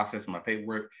were processing my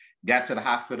paperwork. Got to the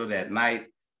hospital that night.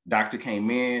 Doctor came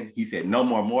in. He said, no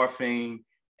more morphine.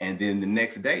 And then the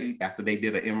next day, after they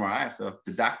did an MRI and stuff,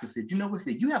 the doctor said, you know what?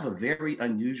 He said, you have a very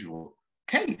unusual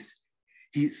case.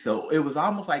 So it was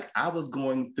almost like I was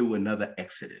going through another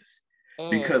exodus.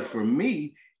 Because for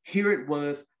me, here it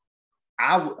was,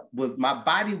 my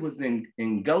body was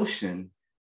in Goshen,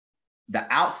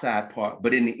 the outside part,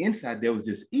 but in the inside, there was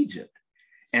this Egypt.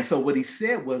 And so what he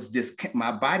said was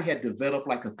my body had developed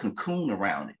like a cocoon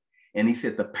around it. And he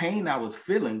said the pain I was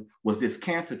feeling was this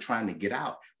cancer trying to get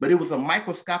out, but it was a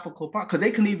microscopical part because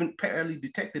they couldn't even barely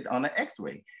detect it on an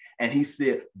x-ray. And he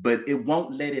said, but it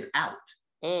won't let it out.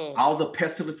 All the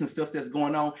pestilence and stuff that's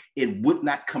going on, it would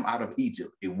not come out of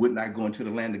Egypt. It would not go into the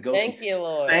land of Goshen. Thank you,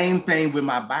 Lord. Same thing with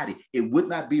my body. It would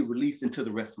not be released into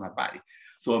the rest of my body.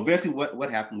 So eventually what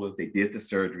happened was they did the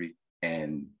surgery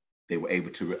and they were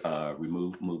able to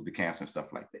remove the cancer and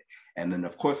stuff like that. And then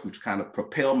of course, which kind of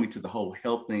propelled me to the whole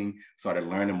health thing, started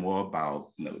learning more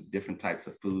about, you know, different types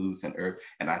of foods and herbs.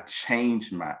 And I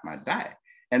changed my diet.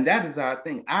 And that is our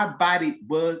thing. Our body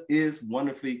is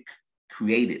wonderfully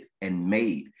created and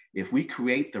made. If we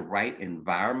create the right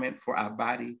environment for our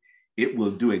body, it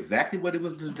will do exactly what it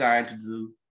was designed to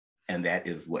do. And that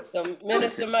is what. So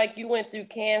Minister Mike, you went through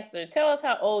cancer. Tell us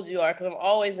how old you are, because I'm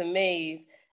always amazed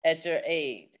at your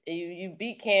age. You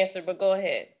beat cancer, but go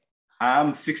ahead.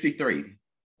 I'm 63.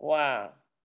 Wow.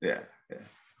 Yeah.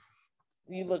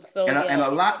 You look so young. And a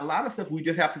lot of stuff, we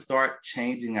just have to start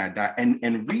changing our diet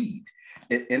and read.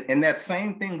 And that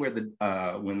same thing where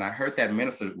when I heard that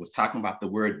minister was talking about the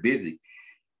word busy,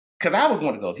 because I was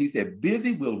one of those. He said,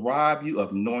 busy will rob you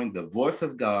of knowing the voice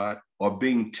of God or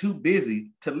being too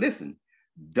busy to listen.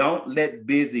 Don't let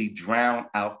busy drown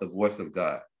out the voice of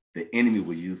God. The enemy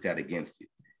will use that against you.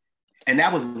 And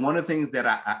that was one of the things that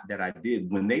I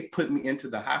did. When they put me into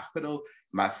the hospital,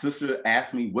 my sister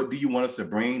asked me, what do you want us to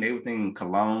bring? They were thinking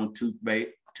cologne,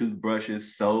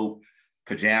 toothbrushes, soap,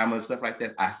 pajamas, stuff like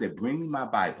that. I said, bring me my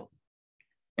Bible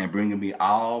and bring me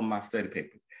all my study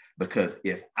papers. Because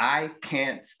if I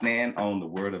can't stand on the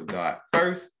word of God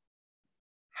first,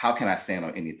 how can I stand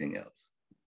on anything else?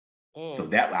 So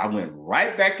that I went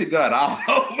right back to God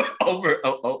all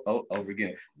over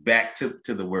again, back to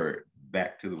the word.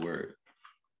 Back to the word.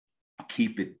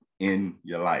 Keep it in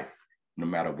your life, no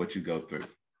matter what you go through.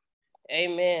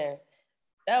 Amen.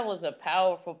 That was a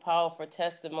powerful, powerful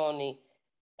testimony.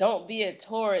 Don't be a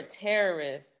Torah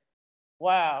terrorist.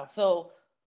 Wow. So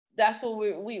that's what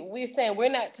we're saying. We're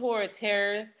not Torah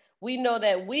terrorists. We know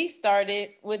that we started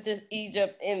with this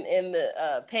Egypt in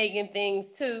the pagan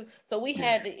things too. So we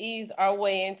had to ease our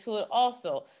way into it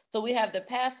also. So we have the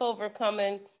Passover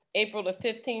coming April the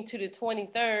 15th to the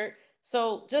 23rd.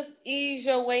 So just ease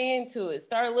your way into it.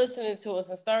 Start listening to us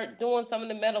and start doing some of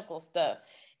the medical stuff.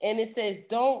 And it says,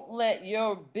 don't let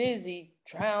your busy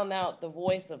drown out the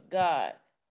voice of God.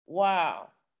 Wow.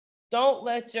 Don't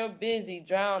let your busy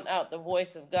drown out the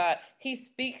voice of God. He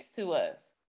speaks to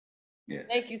us. Yeah.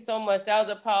 Thank you so much. That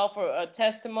was a powerful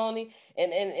testimony.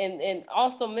 And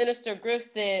also Minister Griff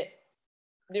said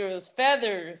there was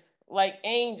feathers like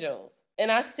angels.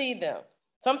 And I see them.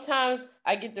 Sometimes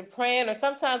I get to praying, or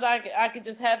sometimes I could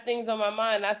just have things on my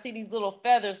mind. I see these little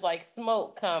feathers like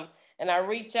smoke come, and I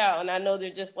reach out and I know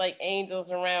they're just like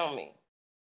angels around me.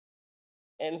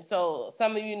 And so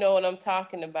some of you know what I'm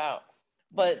talking about.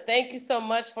 But thank you so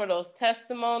much for those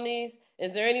testimonies.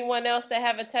 Is there anyone else that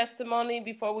have a testimony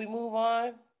before we move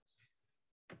on?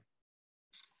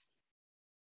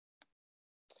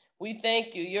 We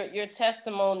thank you. Your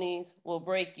testimonies will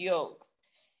break yokes.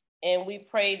 And we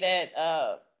pray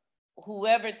that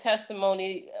whoever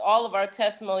testimony, all of our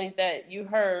testimonies that you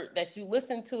heard, that you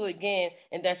listen to again,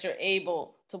 and that you're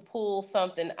able to pull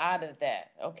something out of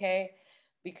that, okay?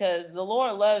 Because the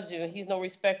Lord loves you, and he's no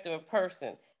respecter of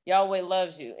person. Yahweh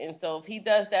loves you. And so if he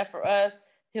does that for us,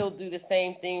 he'll do the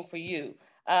same thing for you.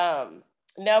 Now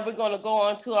we're going to go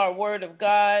on to our word of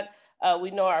God.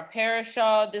 We know our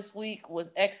parashah this week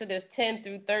was Exodus 10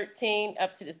 through 13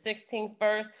 up to the 16th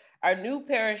verse. Our new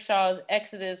parashah is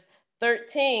Exodus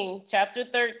 13, chapter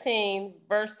 13,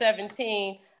 verse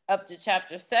 17 up to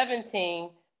chapter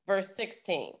 17, verse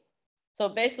 16. So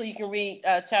basically you can read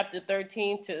chapter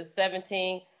 13 to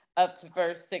 17 up to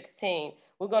verse 16.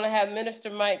 We're going to have Minister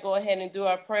Mike go ahead and do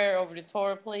our prayer over the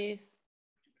Torah, please.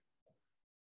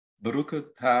 Baruch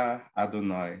atah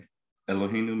Adonai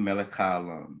Eloheinu melech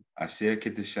haolam asher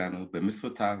kiddushanu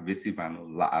b'mitzvotav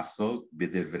v'tzivanu la'asok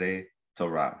b'divrei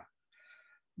Torah.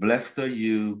 Blessed are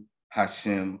you,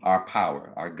 Hashem, our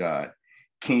power, our God,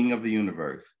 King of the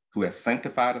universe, who has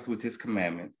sanctified us with his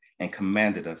commandments and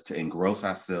commanded us to engross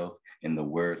ourselves in the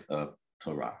words of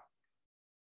Torah.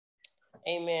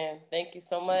 Amen. Thank you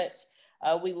so much.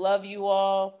 We love you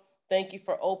all. Thank you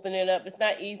for opening up. It's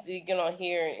not easy to get on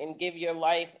here and give your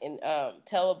life and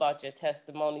tell about your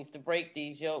testimonies to break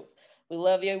these yokes. We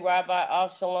love you, Rabbi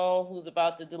Avshalom, who's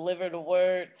about to deliver the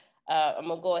word. I'm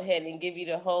going to go ahead and give you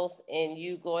the host, and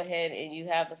you go ahead and you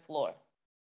have the floor.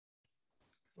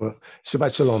 Well,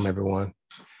 Shabbat Shalom, everyone.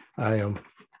 I am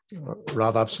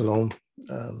Rav Avshalom.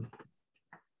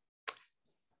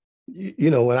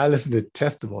 You know, when I listen to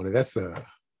testimony, that's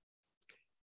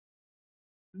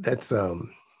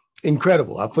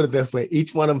incredible. I put it that way.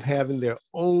 Each one of them having their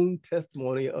own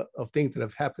testimony of things that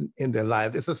have happened in their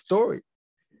lives. It's a story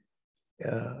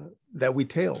that we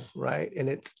tell, right? And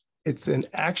it's an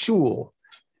actual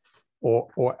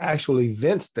or actual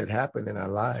events that happen in our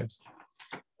lives.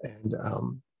 And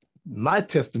my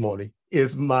testimony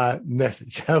is my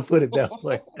message. I'll put it that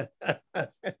way.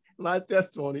 My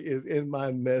testimony is in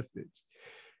my message.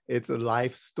 It's a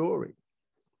life story.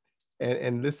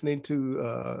 And listening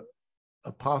to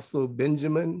Apostle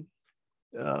Benjamin,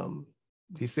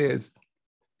 he says,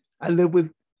 I live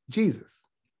with Jesus.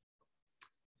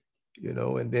 You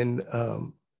know, and then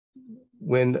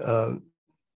when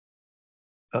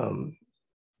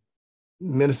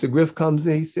Minister Griff comes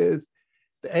in, he says,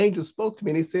 the angel spoke to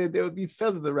me and he said there would be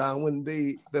feathers around when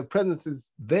the presence is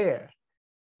there.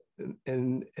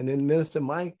 And then Minister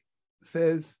Mike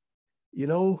says, you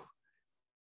know,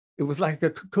 it was like a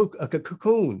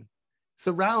cocoon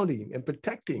surrounding and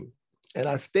protecting. And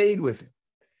I stayed with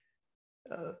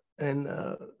him.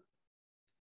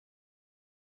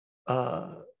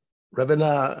 Rabbi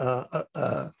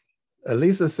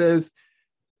Elisa says,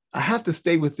 I have to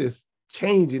stay with this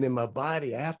changing in my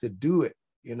body. I have to do it,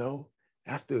 you know.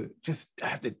 I have to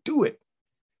do it.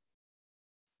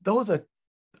 Those are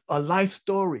life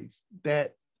stories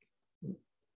that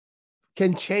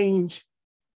can change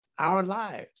our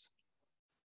lives.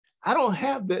 I don't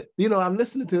have the, you know, I'm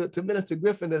listening to Minister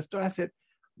Griffin, that story. I said,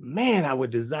 man, I would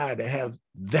desire to have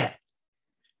that,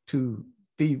 to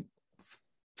be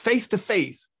face to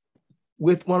face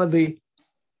with one of the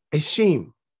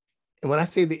Ishim. And when I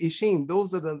say the Ishim,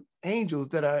 those are the angels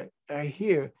that are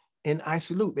here in I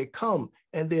Salute. They come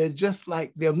and they're just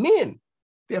like, they're men,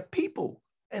 they're people,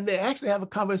 and they actually have a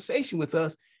conversation with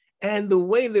us. And the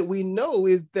way that we know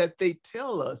is that they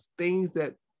tell us things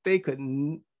that they could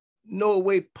no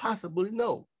way possibly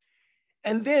know.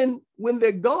 And then when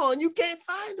they're gone, you can't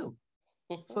find them.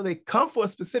 So they come for a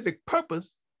specific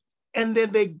purpose, and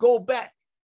then they go back.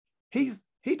 He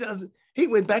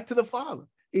went back to the Father.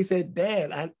 He said,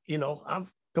 Dad,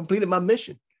 I've completed my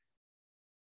mission.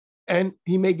 And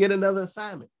he may get another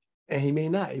assignment, and he may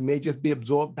not. He may just be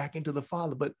absorbed back into the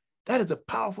Father. But that is a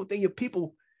powerful thing. Your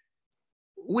people,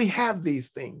 we have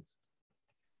these things,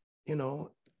 you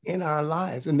know, in our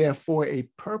lives, and they're for a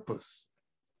purpose.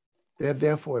 They're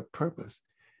there for a purpose,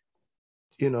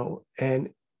 you know,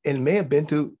 and it may have been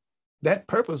to, that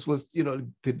purpose was, you know,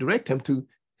 to direct him to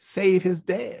save his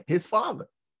dad, his father,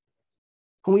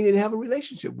 whom he didn't have a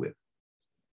relationship with,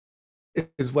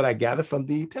 is what I gather from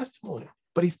the testimony.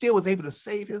 But he still was able to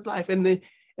save his life. And the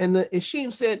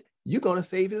Ishim said, you're going to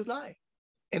save his life.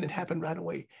 And it happened right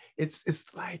away. It's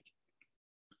like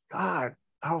God,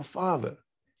 our Father,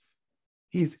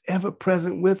 he's ever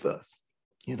present with us,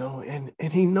 you know,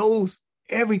 and he knows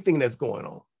everything that's going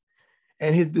on.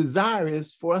 And his desire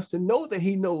is for us to know that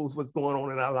he knows what's going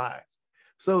on in our lives.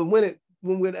 So when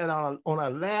we're on our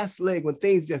last leg, when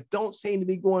things just don't seem to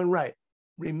be going right,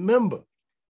 remember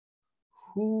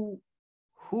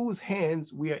whose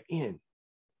hands we are in.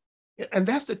 And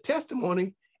that's the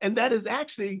testimony. And that is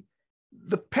actually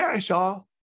the parashah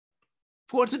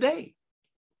for today.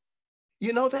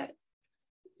 You know that?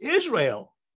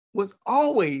 Israel was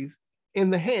always in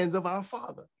the hands of our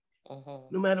Father.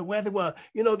 No matter where they were.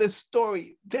 You know, this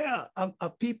story, there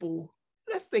are people,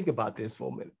 let's think about this for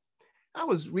a minute. I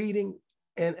was reading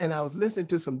and I was listening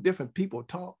to some different people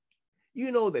talk.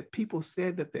 You know that people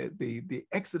said that the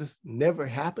Exodus never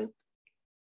happened.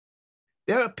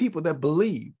 There are people that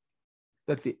believe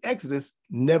that the Exodus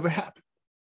never happened,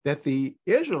 that the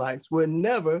Israelites were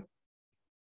never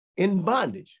in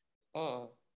bondage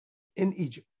in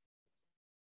Egypt.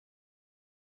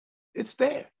 It's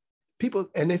there. People,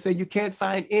 and they say you can't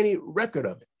find any record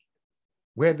of it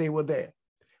where they were there,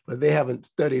 but they haven't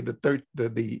studied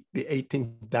the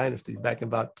 18th dynasty back in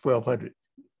about 1200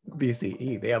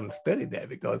 BCE. They haven't studied that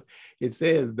because it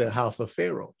says the house of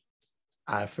Pharaoh,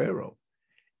 Pharaoh,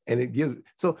 and it gives.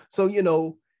 So you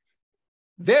know,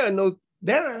 there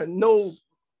are no.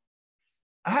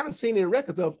 I haven't seen any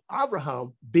records of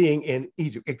Abraham being in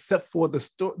Egypt except for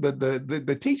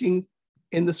the teachings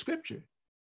in the scripture.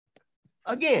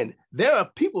 Again, there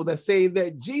are people that say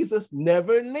that Jesus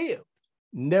never lived,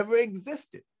 never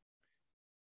existed.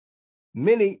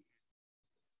 Many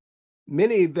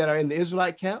that are in the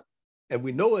Israelite camp, and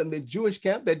we know in the Jewish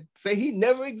camp, that say he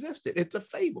never existed. It's a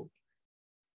fable.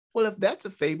 Well, if that's a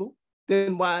fable,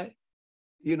 then why,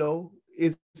 you know,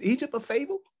 is Egypt a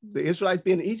fable? The Israelites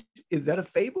being in Egypt, is that a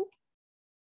fable?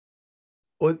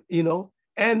 Or, you know,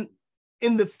 and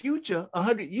in the future,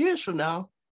 100 years from now,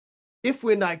 if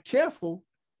we're not careful,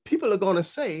 people are going to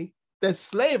say that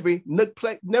slavery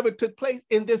never took place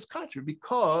in this country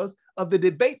because of the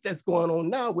debate that's going on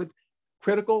now with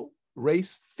critical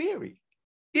race theory.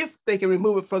 If they can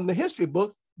remove it from the history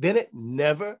books, then it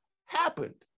never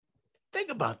happened.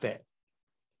 Think about that.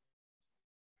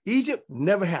 Egypt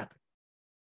never happened.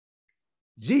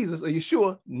 Jesus or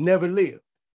Yeshua never lived.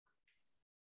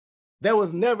 There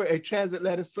was never a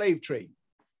transatlantic slave trade.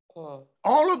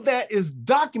 All of that is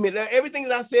documented. Everything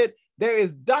that I said, there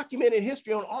is documented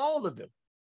history on all of them.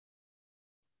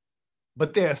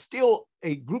 But there's still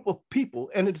a group of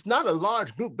people, and it's not a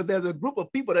large group, but there's a group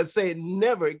of people that say it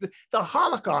never, the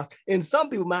Holocaust, in some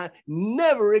people's mind,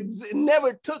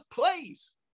 never took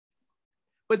place.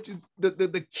 But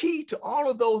the key to all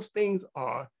of those things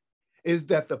is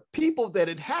that the people that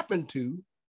it happened to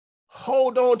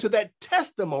hold on to that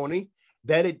testimony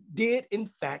that it did in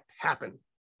fact happen.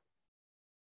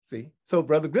 See, so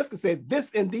Brother Griffin said, this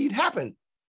indeed happened,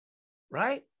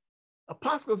 right?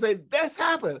 Apostle said, this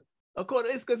happened.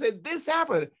 According to Iska said, this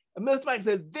happened. And Minister Mike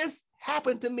said, this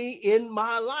happened to me in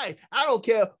my life. I don't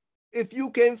care if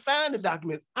you can find the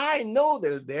documents. I know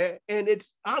they're there, and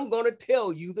I'm going to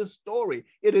tell you the story.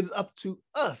 It is up to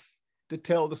us to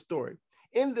tell the story.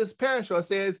 In this parashah, it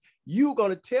says, you're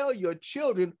going to tell your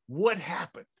children what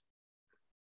happened.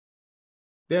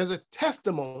 There's a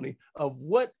testimony of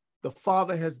what the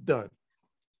Father has done.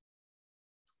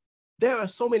 There are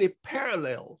so many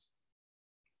parallels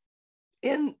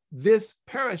in this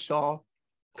parashah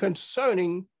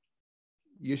concerning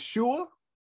Yeshua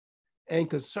and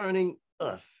concerning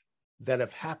us that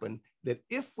have happened, that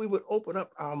if we would open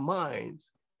up our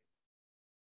minds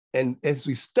and as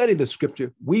we study the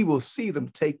scripture, we will see them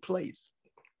take place.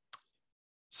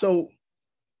 So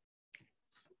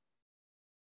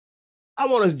I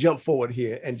want to jump forward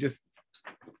here and just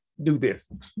do this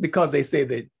because they say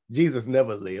that Jesus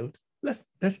never lived. Let's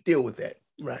deal with that,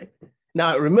 right?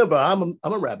 Now, remember, I'm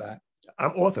a rabbi.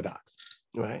 I'm Orthodox,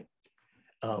 right?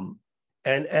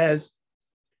 And as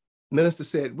Minister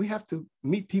said, we have to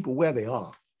meet people where they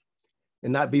are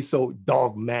and not be so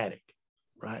dogmatic,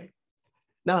 right?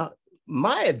 Now,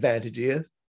 my advantage is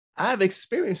I've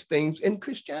experienced things in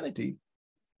Christianity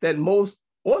that most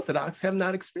Orthodox have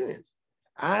not experienced.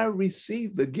 I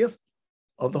received the gift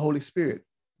of the Holy Spirit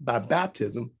by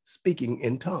baptism, speaking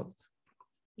in tongues,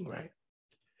 right?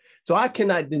 So I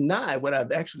cannot deny what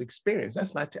I've actually experienced.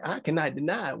 I cannot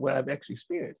deny what I've actually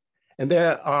experienced. And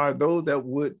there are those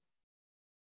that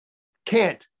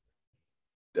can't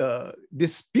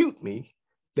dispute me.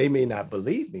 They may not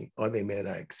believe me or they may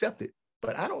not accept it,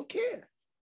 but I don't care.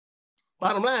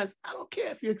 Bottom line is, I don't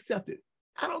care if you accept it.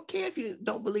 I don't care if you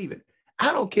don't believe it.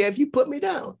 I don't care if you put me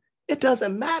down. It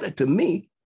doesn't matter to me.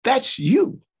 That's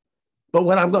you. But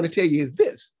what I'm going to tell you is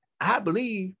this. I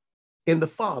believe in the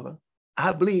Father.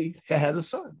 I believe he has a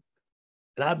son.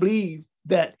 And I believe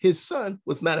that his son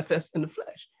was manifest in the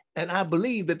flesh. And I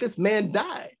believe that this man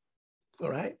died. All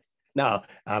right. Now,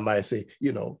 I might say,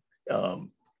 he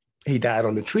died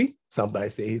on the tree. Somebody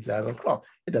say he died on the cross.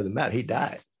 It doesn't matter. He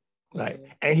died. Right.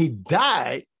 And he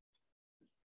died.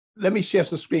 Let me share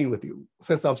some screen with you.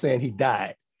 Since I'm saying he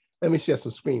died, let me share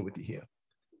some screen with you here.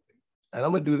 And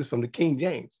I'm going to do this from the King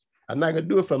James. I'm not going to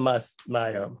do it from my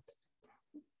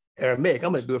Aramaic.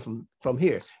 I'm going to do it from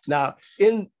here. Now,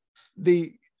 in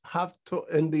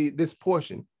this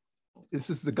portion, this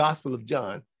is the Gospel of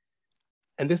John,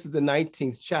 and this is the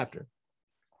 19th chapter.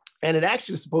 And it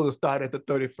actually is supposed to start at the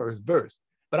 31st verse,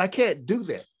 but I can't do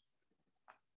that.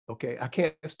 Okay, I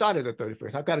can't start at the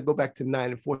 31st. I've got to go back to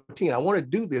 9 and 14. I want to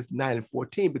do this 9 and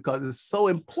 14 because it's so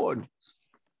important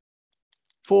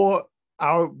for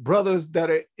our brothers that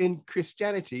are in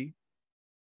Christianity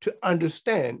to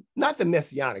understand, not the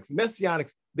Messianics.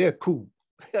 Messianics, they're cool.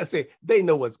 I say they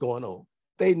know what's going on.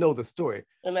 They know the story.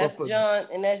 And that's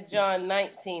John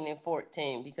 19 and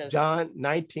 14 because John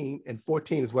 19 and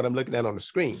 14 is what I'm looking at on the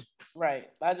screen. Right.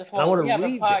 I just want to have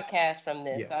a podcast from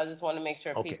this. Yeah. I just want to make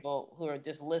sure people who are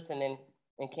just listening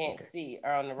and can't see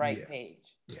are on the right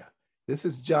page. Yeah. This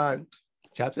is John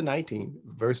chapter 19,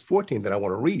 verse 14 that I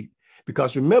want to read.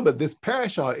 Because remember, this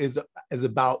parashah is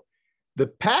about the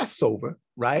Passover,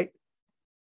 right?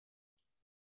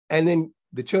 And then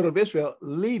the children of Israel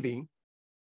leaving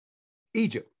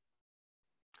Egypt.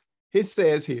 It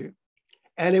says here,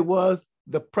 and it was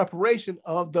the preparation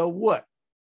of the what?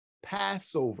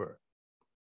 Passover.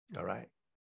 All right.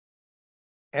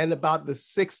 And about the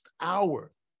 6th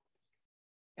hour.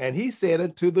 And he said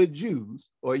unto the Jews,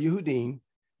 or Yehudim,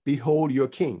 behold your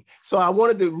king. So I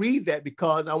wanted to read that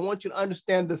because I want you to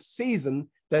understand the season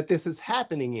that this is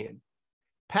happening in.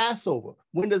 Passover.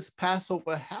 When does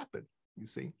Passover happen? You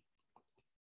see?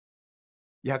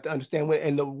 You have to understand when,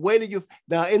 and the way that you,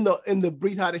 now in the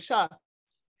Brit Hadashah,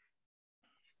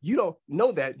 you don't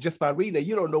know that just by reading it.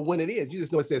 You don't know when it is. You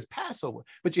just know it says Passover.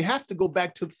 But you have to go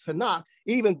back to the Tanakh,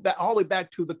 even all the way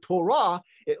back to the Torah,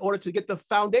 in order to get the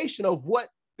foundation of what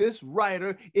this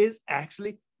writer is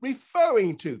actually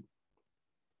referring to.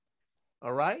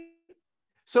 All right?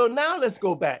 So now let's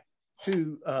go back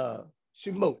to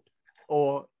Shemot,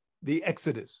 or the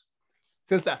Exodus.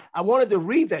 Since I wanted to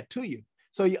read that to you,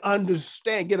 so you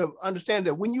understand, understand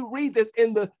that when you read this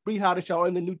in the Brit Hadashah or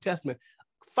in the New Testament,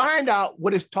 find out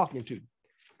what it's talking to.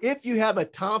 If you have a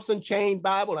Thompson Chain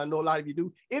Bible, I know a lot of you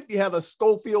do. If you have a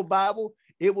Schofield Bible,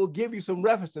 it will give you some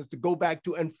references to go back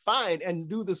to and find and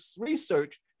do this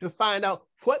research to find out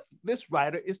what this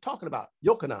writer is talking about.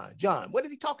 Yochanan, John, what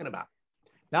is he talking about?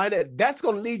 Now that's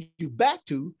going to lead you back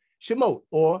to Shemot,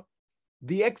 or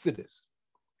the Exodus.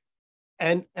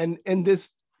 And this,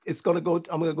 it's going to go,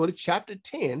 I'm going to go to chapter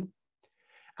 10.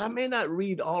 I may not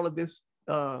read all of this.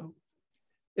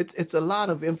 It's a lot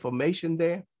of information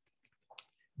there,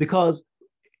 because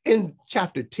in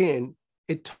chapter 10,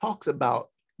 it talks about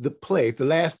the plagues, the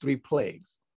last 3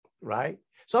 plagues, right?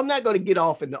 So I'm not going to get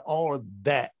off into all of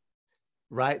that,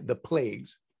 right? The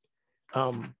plagues.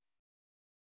 But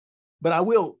I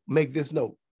will make this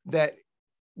note that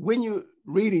when you're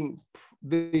reading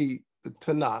the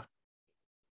Tanakh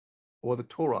or the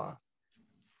Torah,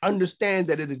 understand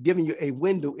that it is giving you a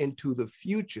window into the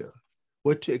future,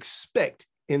 what to expect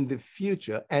in the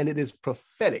future, and it is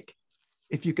prophetic,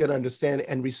 if you can understand it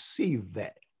and receive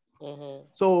that. Mm-hmm.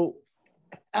 So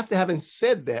after having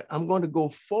said that, I'm going to go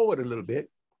forward a little bit,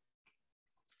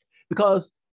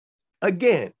 because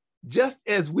again, just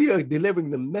as we are delivering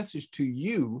the message to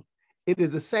you, it is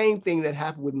the same thing that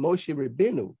happened with Moshe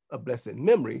Rabbeinu, of blessed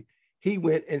memory. He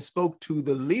went and spoke to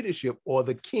the leadership, or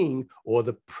the king, or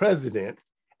the president,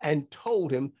 and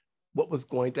told him what was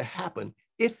going to happen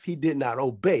if he did not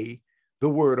obey the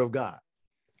word of God.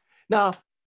 Now,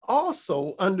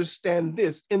 also understand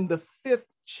this, in the 5th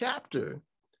chapter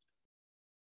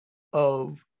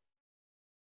of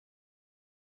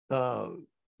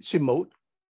Shemot,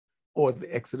 or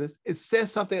the Exodus, it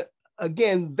says something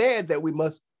again there that we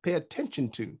must pay attention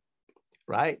to,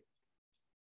 right?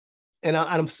 And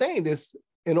I'm saying this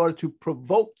in order to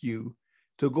provoke you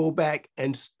to go back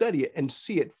and study it and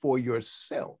see it for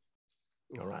yourself,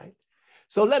 all right?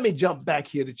 So let me jump back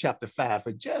here to chapter 5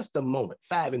 for just a moment,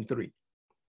 5 and 3.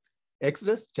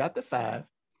 Exodus chapter 5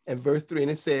 and verse 3,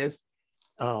 and it says,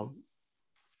 let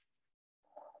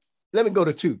me go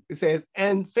to 2. It says,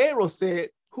 and Pharaoh said,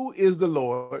 who is the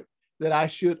Lord that I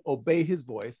should obey his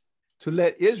voice to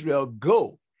let Israel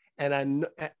go. And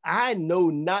I know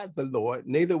not the Lord,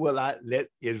 neither will I let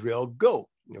Israel go.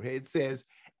 Okay, it says,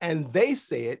 and they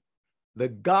said, the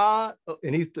God,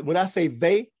 and when I say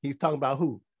they, he's talking about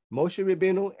who? Moshe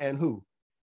Rabbeinu and who?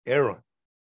 Aaron,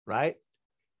 right?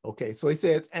 Okay, so he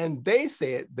says, and they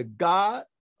said, the God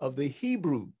of the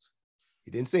Hebrews,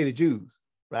 he didn't say the Jews,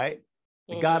 right?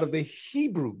 The God of the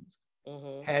Hebrews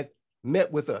had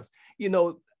met with us. You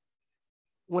know,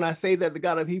 when I say that the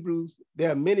God of Hebrews,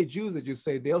 there are many Jews that just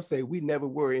say, they'll say, we never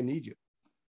were in Egypt.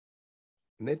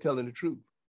 And they're telling the truth.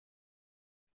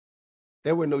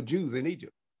 There were no Jews in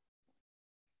Egypt.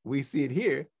 We see it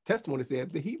here. Testimony says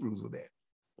the Hebrews were there.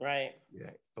 Right. Yeah,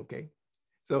 okay.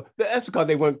 So that's because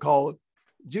they weren't called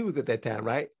Jews at that time,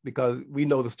 right? Because we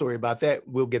know the story about that.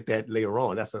 We'll get that later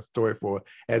on. That's a story for,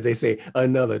 as they say,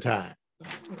 another time.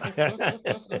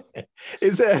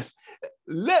 It says,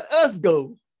 let us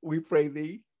go, we pray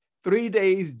thee, 3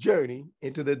 days journey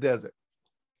into the desert.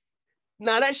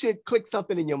 Now that should click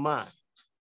something in your mind.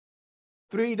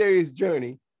 3 days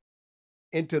journey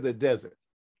into the desert.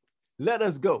 Let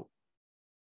us go.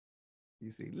 You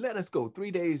see, let us go,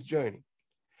 3 days journey.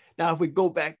 Now, if we go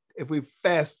back, if we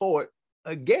fast forward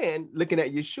again, looking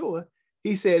at Yeshua,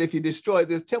 he said, if you destroy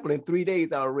this temple in 3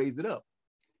 days, I'll raise it up.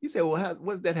 You say, well,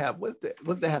 what does that have? What's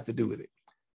that have to do with it?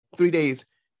 3 days.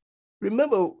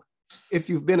 Remember, if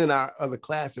you've been in our other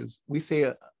classes, we say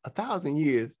 1,000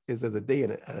 years is as a day,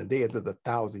 and a day is as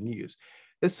 1,000 years.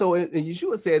 And so and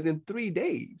Yeshua says in 3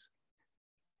 days,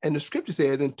 and the scripture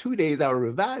says in 2 days, I will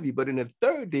revive you, but in the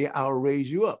third day, I'll raise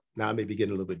you up. Now, I may be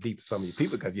getting a little bit deep for some of you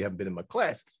people because you haven't been in my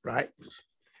classes, right?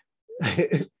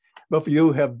 But for you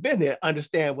who have been there,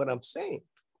 understand what I'm saying,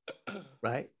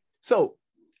 right? So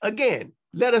again,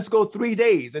 let us go 3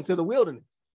 days into the wilderness.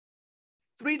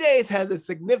 3 days has a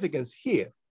significance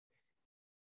here.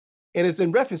 And it's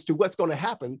in reference to what's going to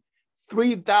happen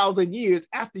 3,000 years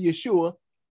after Yeshua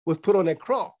was put on that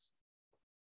cross.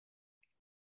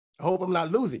 I hope I'm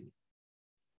not losing you.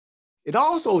 It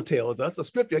also tells us, the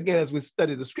scripture, again, as we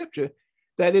study the scripture,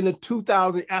 that in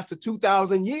the after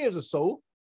 2,000 years or so,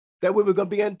 that we were going to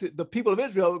begin to, the people of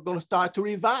Israel were going to start to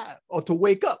revive or to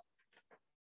wake up.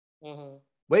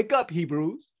 Wake up,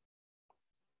 Hebrews.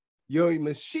 Your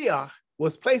Mashiach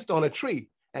was placed on a tree.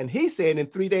 And he said in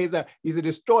 3 days, he said,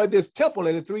 destroy this temple,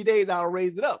 and in 3 days I'll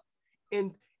raise it up.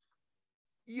 And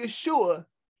Yeshua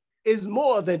is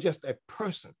more than just a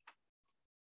person.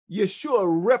 Yeshua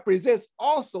represents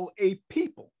also a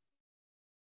people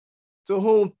to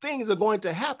whom things are going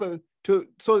to happen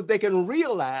so that they can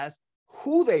realize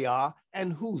who they are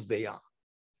and whose they are.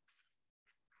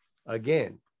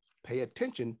 Again, pay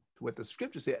attention to what the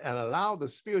scripture said and allow the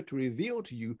Spirit to reveal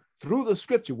to you through the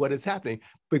scripture what is happening,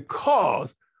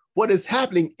 because what is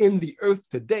happening in the earth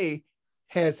today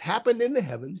has happened in the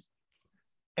heavens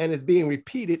and is being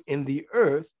repeated in the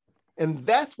earth. And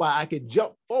that's why I could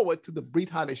jump forward to the Brit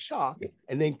Hadashah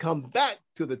and then come back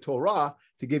to the Torah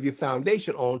to give you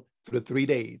foundation on for the 3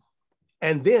 days.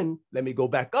 And then let me go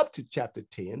back up to chapter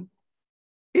 10.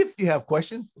 If you have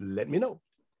questions, let me know.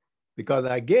 Because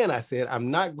again, I said, I'm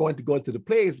not going to go into the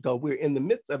plagues because we're in the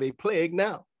midst of a plague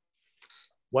now.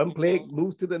 One plague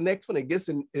moves to the next one. It gets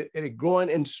it growing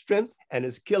in strength and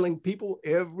it's killing people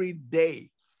every day.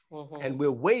 And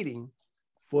we're waiting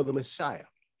for the Messiah.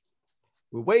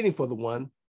 We're waiting for the one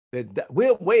that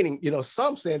we're waiting. You know,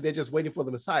 some say they're just waiting for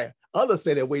the Messiah. Others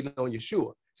say they're waiting on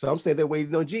Yeshua. Some say they're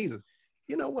waiting on Jesus.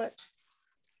 You know what?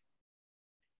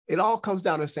 It all comes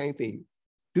down to the same thing.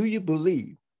 Do you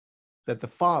believe that the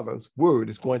Father's word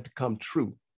is going to come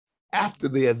true after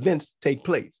the events take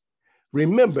place?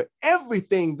 Remember,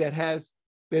 everything that has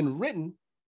been written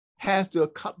has to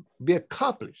be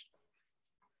accomplished,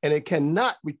 and it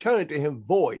cannot return to him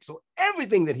void. So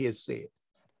everything that he has said,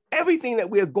 everything that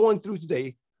we are going through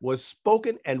today was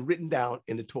spoken and written down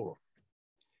in the Torah.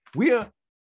 We are,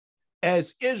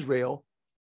 as Israel,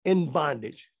 in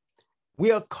bondage.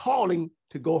 We are calling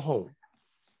to go home,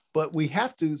 but we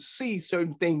have to see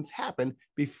certain things happen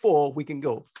before we can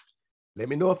go. Let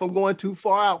me know if I'm going too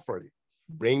far out for you.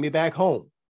 Bring me back home.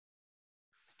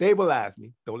 Stabilize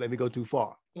me. Don't let me go too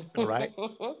far. All right?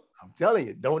 I'm telling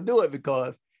you, don't do it,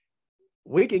 because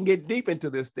we can get deep into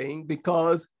this thing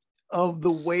because of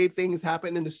the way things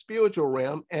happen in the spiritual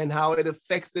realm and how it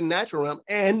affects the natural realm.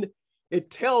 And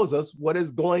it tells us what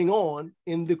is going on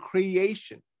in the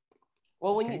creation.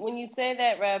 Well, when you say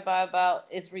that, Rabbi, about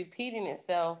it's repeating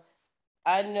itself,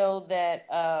 I know that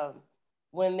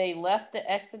when they left the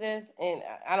Exodus, and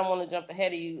I don't want to jump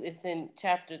ahead of you, it's in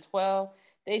chapter 12,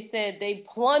 they said they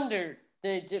plundered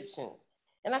the Egyptians.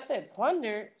 And I said,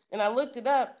 plundered? And I looked it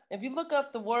up. If you look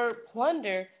up the word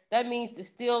plunder, That means to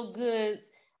steal goods,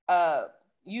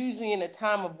 usually in a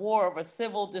time of war or a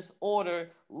civil disorder,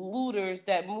 looters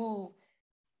that move,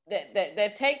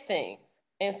 that take things.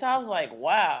 And so I was like,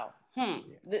 wow,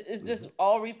 is this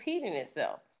all repeating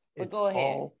itself? But go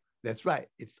ahead. That's right.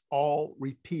 It's all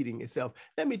repeating itself.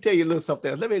 Let me tell you a little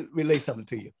something. Let me relay something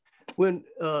to you. When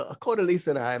Akota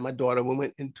Lisa and I and my daughter, we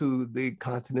went into the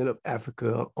continent of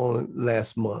Africa on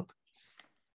last month.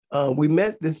 We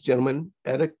met this gentleman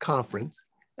at a conference,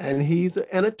 and he's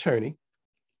an attorney.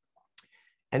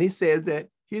 And he says that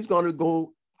he's going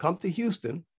to come to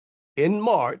Houston in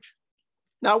March.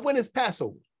 Now, when is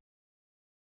Passover?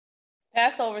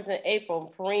 Passover's in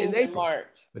April, Purim's in March.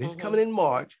 But he's coming in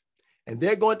March, and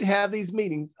they're going to have these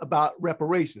meetings about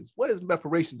reparations. What is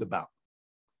reparations about?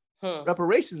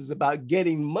 Reparations is about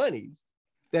getting monies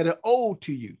that are owed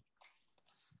to you,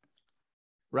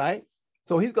 right?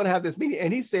 So he's going to have this meeting,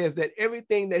 and he says that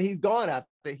everything that he's gone after,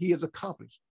 he has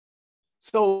accomplished.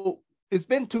 So it's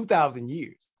been 2,000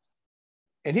 years.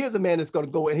 And here's a man that's going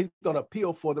to go and he's going to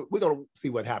appeal for we're going to see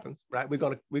what happens, right? We're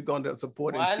going to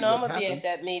support him. I know I'm going to be at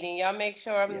that meeting. Y'all make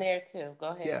sure I'm there too. Go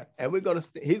ahead. Yeah. And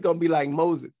he's going to be like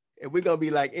Moses, and we're going to be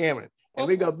like Aaron, and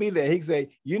we're going to be there. He can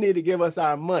say, you need to give us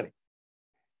our money.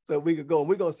 So we could go and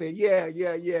we're going to say,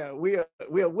 yeah. We're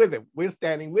with him. We're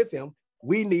standing with him.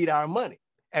 We need our money.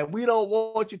 And we don't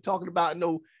want you talking about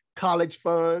no college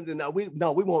funds. And we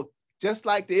want, just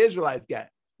like the Israelites got,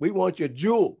 we want your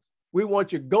jewels. We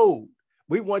want your gold.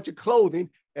 We want your clothing,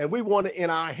 and we want it in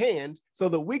our hands so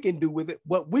that we can do with it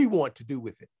what we want to do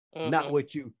with it, not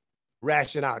what you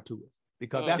ration out to us,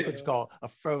 because that's what you call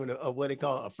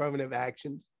affirmative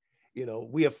actions. You know,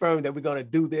 we affirm that we're going to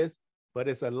do this, but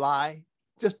it's a lie.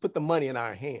 Just put the money in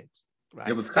our hands. Right?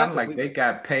 It was kind of like they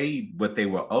got paid what they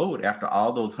were owed after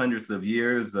all those hundreds of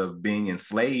years of being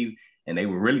enslaved, and they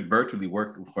were really virtually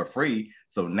working for free.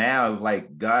 So now it's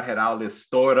like God had all this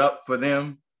stored up for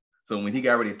them. So when he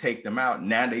got ready to take them out,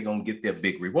 now they're going to get their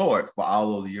big reward for all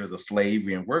those years of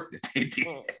slavery and work that they did.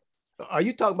 Are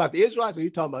you talking about the Israelites, or are you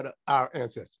talking about our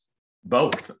ancestors?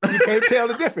 Both. You can't tell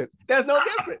the difference. There's no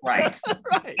difference. Right.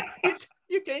 Right.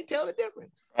 You can't tell the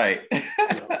difference. Right.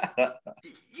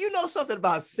 You know something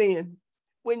about sin?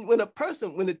 When you do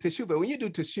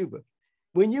teshuvah,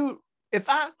 if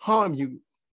I harm you,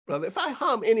 brother, if I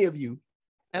harm any of you,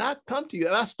 and I come to you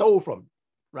and I stole from you,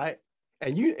 right?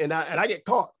 And I get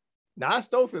caught. Now I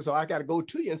stole from it, so I got to go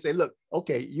to you and say, look,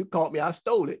 okay, you caught me, I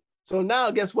stole it. So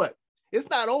now guess what? It's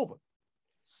not over.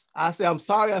 I say, I'm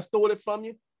sorry I stole it from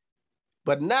you,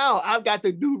 but now I've got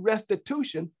to do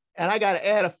restitution, and I got to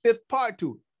add a fifth part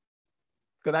to it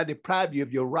because I deprived you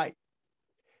of your right.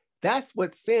 That's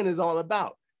what sin is all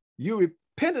about. You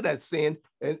repent of that sin,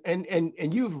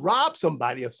 and you've robbed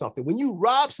somebody of something. When you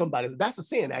rob somebody, that's a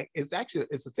sin.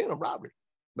 It's a sin of robbery,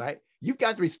 right? You've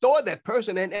got to restore that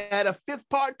person and add a fifth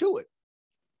part to it.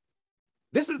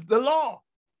 This is the law.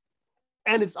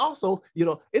 And it's also,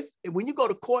 it's when you go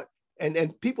to court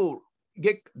and people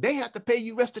they have to pay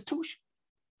you restitution.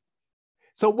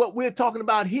 So what we're talking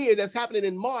about here that's happening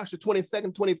in March, the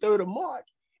 22nd, 23rd of March,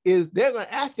 is they're going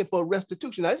to ask it for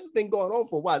restitution. Now, this has been going on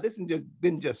for a while. This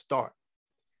didn't just start.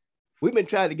 We've been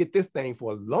trying to get this thing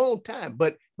for a long time,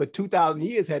 but 2,000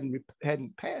 years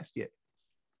hadn't passed yet.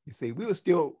 You see, we were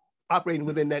still operating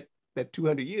within that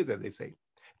 200 years, as they say.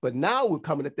 But now we're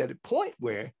coming at that point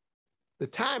where the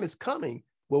time is coming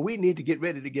where we need to get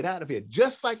ready to get out of here,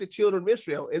 just like the children of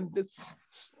Israel. And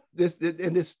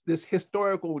this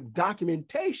historical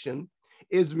documentation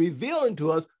is revealing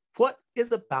to us what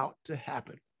is about to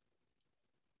happen.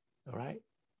 All right.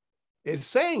 It's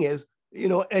saying is,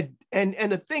 and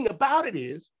the thing about it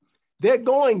is they're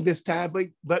going this time,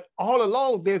 but all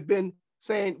along they've been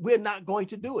saying we're not going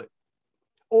to do it,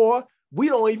 or we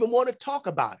don't even want to talk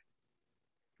about it.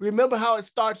 Remember how it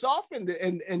starts off in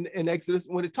Exodus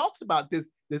when it talks about this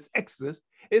Exodus.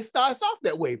 It starts off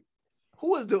that way.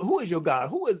 Who is your God?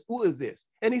 Who is this?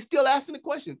 And he's still asking the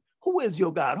question. Who is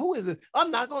your God? Who is it?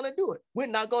 I'm not going to do it. We're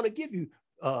not going to give you.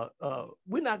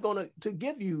 We're not going to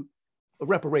give you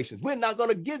reparations. We're not going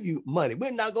to give you money.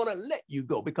 We're not going to let you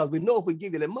go because we know if we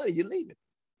give you the money, you're leaving,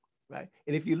 right?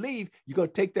 And if you leave, you're going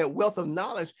to take that wealth of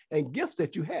knowledge and gifts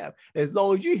that you have. As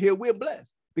long as you're here, we're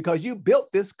blessed because you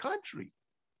built this country,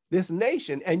 this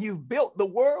nation, and you've built the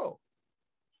world.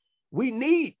 We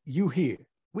need you here.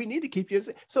 We need to keep you.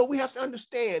 So we have to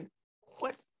understand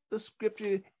what the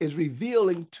scripture is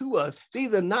revealing to us.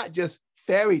 These are not just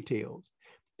fairy tales.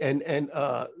 And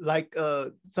like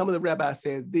some of the rabbis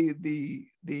said, the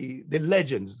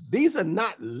legends. These are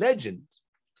not legends.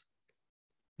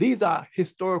 These are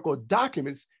historical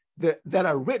documents that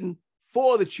are written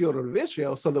for the children of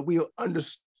Israel so that we'll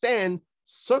understand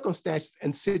circumstances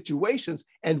and situations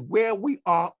and where we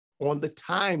are on the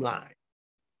timeline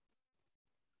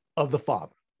of the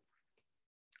Father.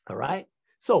 All right.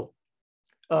 So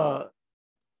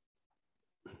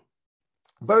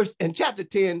in chapter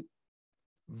 10,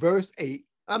 verse 8,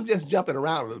 I'm just jumping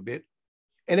around a little bit.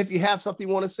 And if you have something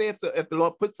you want to say, if the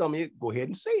Lord puts something in, go ahead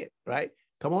and say it, right?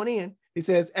 Come on in. He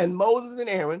says, and Moses and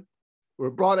Aaron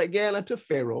were brought again unto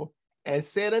Pharaoh and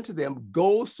said unto them,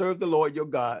 go serve the Lord your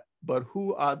God, but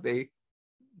who are they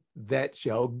that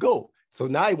shall go? So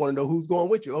now you want to know who's going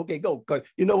with you. Okay, go. Because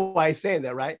you know why he's saying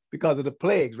that, right? Because of the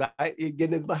plagues, right? He's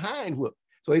getting his behind whooped.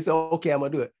 So he said, okay, I'm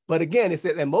going to do it. But again, it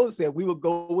said, and Moses said, we will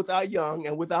go with our young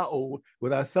and with our old,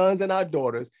 with our sons and our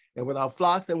daughters, and with our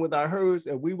flocks and with our herds,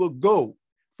 and we will go,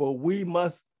 for we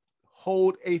must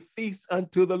hold a feast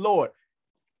unto the Lord.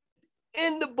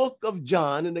 In the book of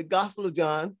John, in the Gospel of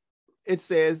John, it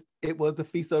says it was the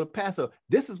feast of the Passover.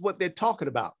 This is what they're talking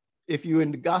about. If you're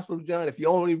in the Gospel of John, if you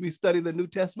only study the New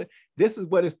Testament, this is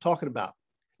what it's talking about.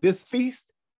 This feast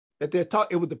that they're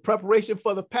talking, it was the preparation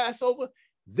for the Passover.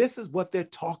 This is what they're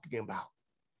talking about.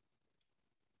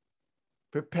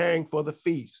 Preparing for the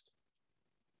feast.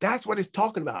 That's what it's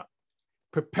talking about.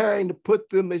 Preparing to put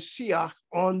the Mashiach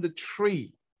on the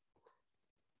tree.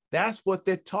 That's what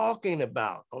they're talking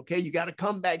about. Okay, you got to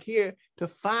come back here to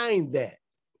find that.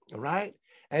 All right.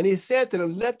 And he said to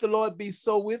them, let the Lord be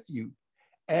so with you,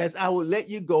 as I will let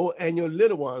you go and your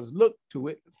little ones. Look to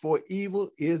it, for evil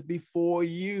is before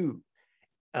you.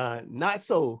 Not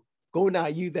so. Go now,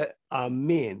 you that are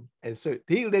men. And so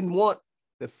he didn't want,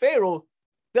 the Pharaoh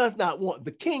does not want,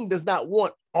 the king does not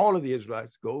want all of the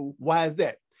Israelites to go. Why is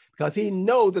that? Because he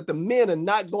knows that the men are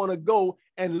not going to go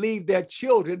and leave their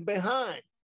children behind.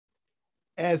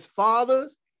 As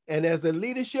fathers and as the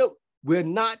leadership, we're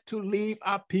not to leave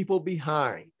our people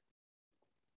behind.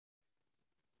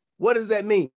 What does that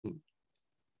mean?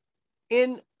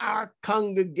 In our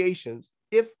congregations,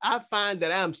 if I find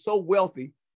that I'm so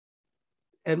wealthy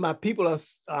and my people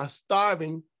are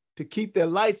starving to keep their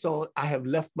lights on, I have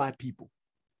left my people.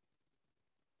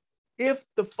 If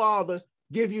the Father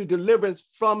gives you deliverance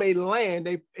from a land,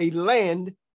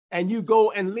 and you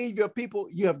go and leave your people,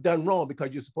 you have done wrong,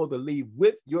 because you're supposed to leave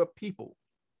with your people.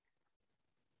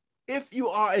 If you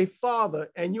are a father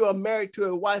and you are married to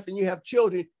a wife and you have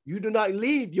children, you do not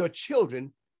leave your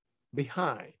children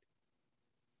behind.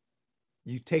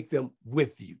 You take them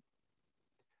with you.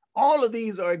 All of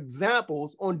these are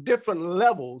examples on different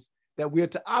levels that we are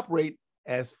to operate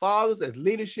as fathers, as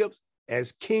leaderships,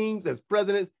 as kings, as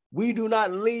presidents. We do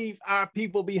not leave our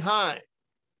people behind.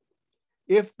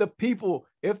 If the people,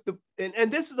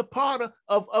 and this is a part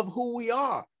of who we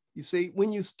are. You see,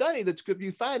 when you study the scripture,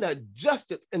 you find out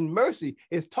justice and mercy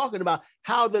is talking about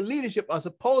how the leadership are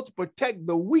supposed to protect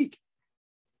the weak,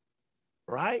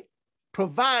 right?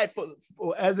 Provide for,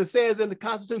 as it says in the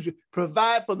Constitution,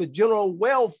 provide for the general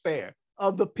welfare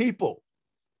of the people.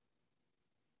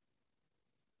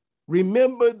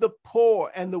 Remember the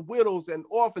poor and the widows and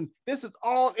orphans. This is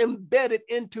all embedded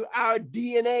into our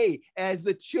DNA as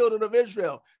the children of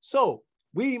Israel. So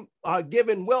we are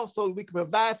given wealth so we can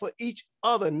provide for each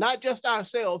other, not just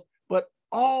ourselves, but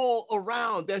all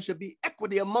around. There should be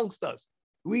equity amongst us.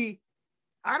 I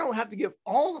don't have to give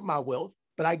all of my wealth,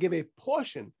 but I give a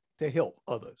portion to help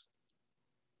others.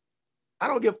 I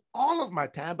don't give all of my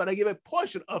time, but I give a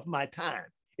portion of my time.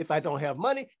 If I don't have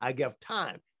money, I give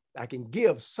time. I can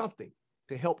give something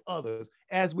to help others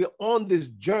as we're on this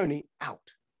journey out.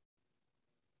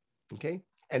 Okay?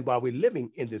 And while we're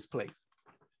living in this place.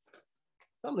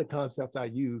 Some of the concepts I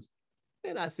use,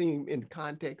 they're not seen in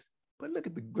context, but look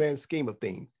at the grand scheme of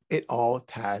things. It all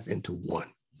ties into one.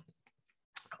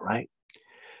 All right?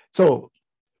 So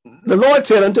the Lord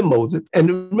said unto Moses,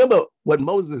 and remember what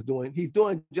Moses is doing. He's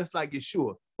doing just like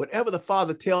Yeshua. Whatever the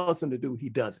Father tells him to do, he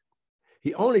does it.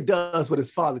 He only does what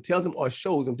his Father tells him or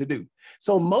shows him to do.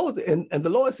 So Moses, and the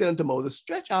Lord said unto Moses,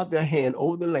 stretch out their hand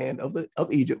over the land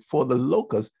of Egypt for the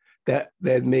locusts that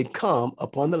may come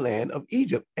upon the land of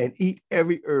Egypt and eat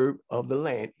every herb of the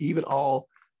land, even all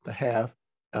the half.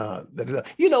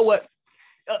 You know what?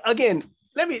 Again,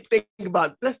 let's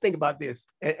think about this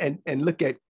and look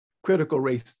at critical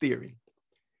race theory.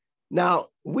 Now,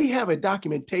 we have a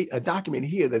document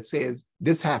here that says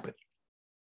this happened.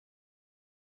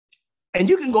 And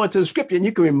you can go into the scripture and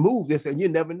you can remove this and you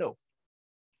never know.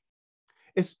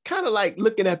 It's kind of like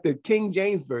looking at the King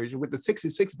James Version with the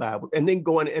 66 Bible and then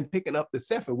going and picking up the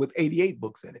Sefer with 88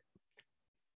 books in it.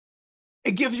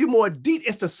 It gives you more detail.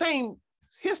 It's the same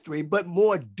history, but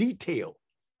more detail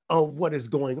of what is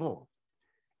going on.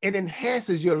 It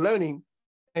enhances your learning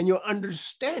and your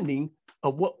understanding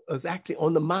of what was actually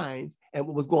on the minds and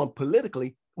what was going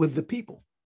politically with the people.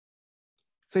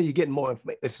 So you get more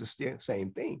information. It's the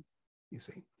same thing, you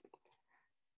see.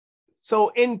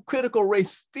 So in critical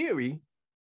race theory,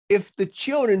 if the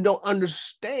children don't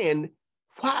understand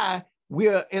why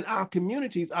we're in our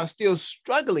communities are still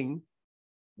struggling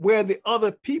where the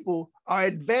other people are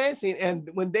advancing, and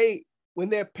when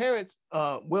their parents,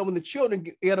 when the children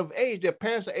get of age, their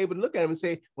parents are able to look at them and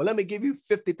say, well, let me give you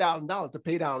 $50,000 to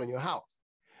pay down on your house.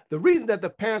 The reason that the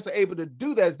parents are able to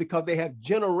do that is because they have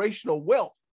generational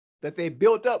wealth that they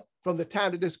built up from the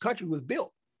time that this country was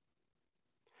built.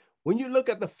 When you look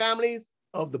at the families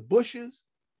of the Bushes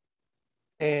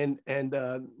and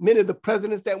many of the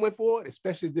presidents that went forward,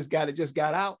 especially this guy that just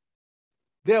got out,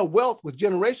 their wealth was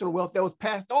generational wealth that was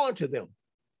passed on to them.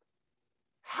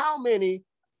 How many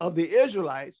of the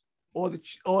Israelites or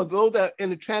those that are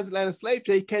in the transatlantic slave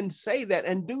trade can say that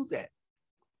and do that?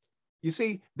 You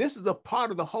see, this is a part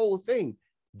of the whole thing.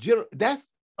 That's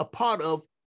a part of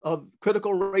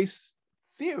critical race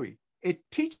theory. It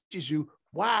teaches you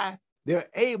why they're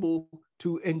able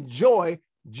to enjoy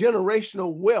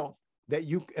generational wealth that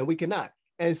you and we cannot.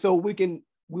 And so we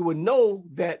would know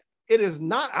that it is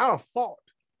not our fault.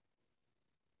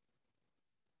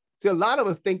 See, a lot of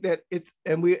us think that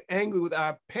and we're angry with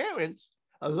our parents.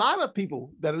 A lot of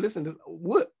people that are listening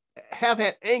would have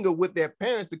had anger with their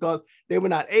parents because they were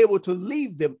not able to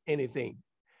leave them anything,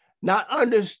 not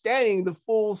understanding the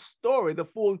full story, the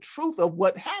full truth of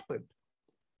what happened.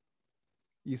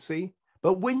 You see,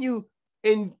 but when you're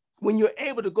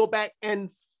able to go back and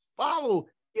follow,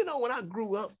 when I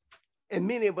grew up, and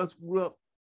many of us grew up,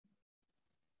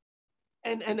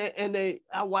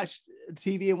 I watched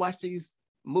TV and watched these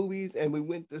movies, and we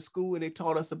went to school and they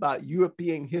taught us about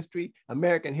European history.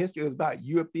 American history was about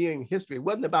European history. It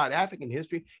wasn't about African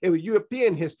history. It was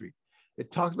European history.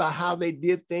 It talks about how they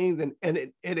did things, and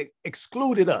it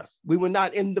excluded us. We were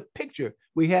not in the picture.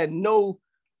 We had no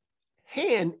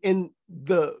hand in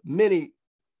the many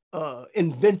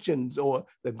inventions or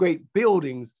the great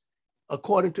buildings.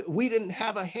 We didn't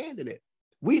have a hand in it.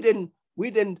 We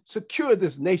didn't secure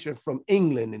this nation from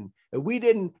England, and we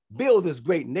didn't build this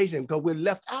great nation because we're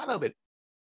left out of it.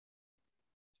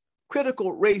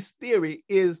 Critical race theory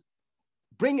is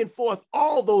bringing forth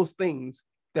all those things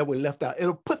that were left out.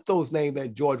 It'll put those names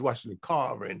like George Washington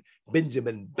Carver and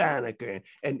Benjamin Banneker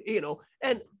and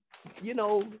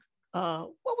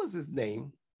what was his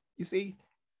name? You see,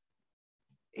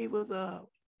 he was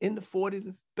in the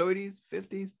 40s, 30s,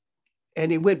 50s,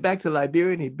 and he went back to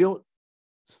Liberia and he built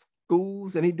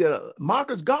schools, and he did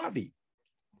Marcus Garvey.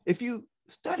 If you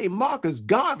study Marcus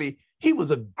Garvey, he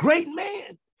was a great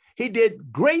man. He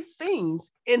did great things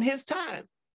in his time,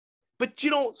 but you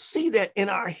don't see that in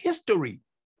our history.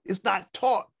 It's not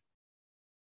taught.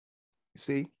 You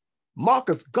see,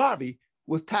 Marcus Garvey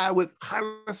was tied with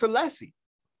Haile Selassie.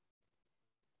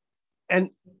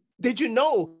 And did you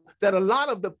know that a lot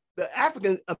of the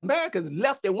African Americans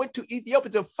left and went to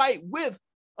Ethiopia to fight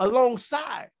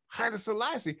alongside Haile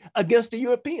Selassie against the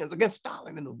Europeans, against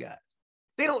Stalin and those guys?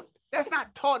 That's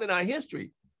not taught in our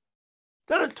history.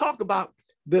 They don't talk about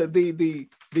the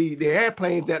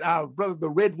airplanes that our brothers, the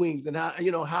Red Wings, and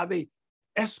how they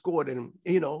escorted them,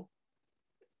 It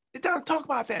doesn't talk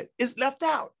about that. It's left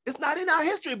out. It's not in our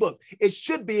history book. It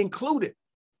should be included.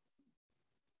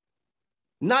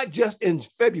 Not just in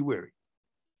February,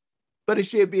 but it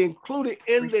should be included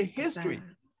in the history.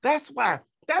 That's why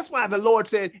the Lord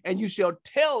said, and you shall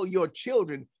tell your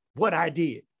children what I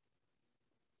did.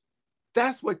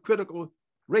 That's what critical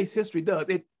race history does.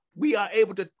 We are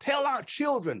able to tell our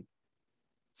children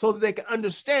so that they can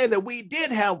understand that we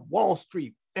did have Wall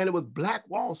Street, and it was Black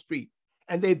Wall Street,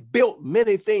 and they built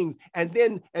many things. And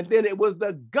then it was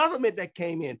the government that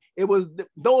came in. It was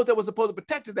those that were supposed to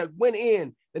protect us that went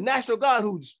in, the National Guard,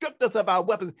 who stripped us of our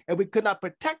weapons, and we could not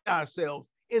protect ourselves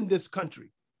in this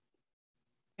country,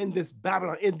 in this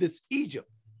Babylon, in this Egypt.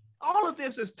 All of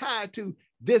this is tied to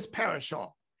this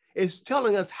parashah. It's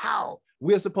telling us how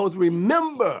we're supposed to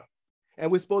remember,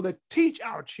 and we're supposed to teach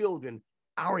our children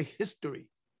our history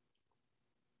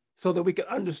so that we can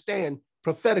understand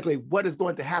prophetically what is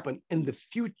going to happen in the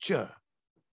future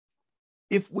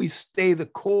if we stay the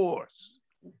course.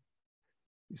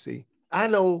 You see, I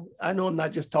know I'm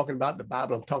not just talking about the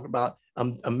Bible. I'm talking about,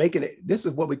 I'm making it, this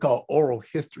is what we call oral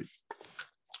history,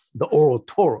 the oral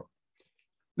Torah.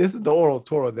 This is the oral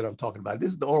Torah that I'm talking about.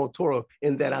 This is the oral Torah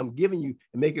in that I'm giving you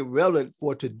and make it relevant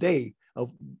for today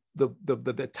of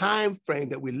the time frame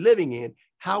that we're living in,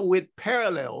 how it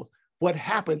parallels what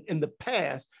happened in the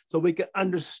past, so we can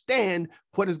understand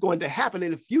what is going to happen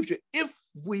in the future if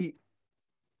we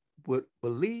would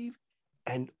believe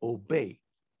and obey.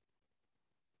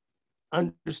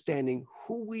 understanding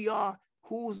who we are,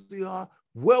 whose we are,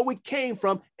 where we came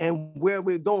from, and where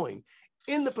we're going.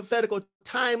 In the prophetical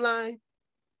timeline,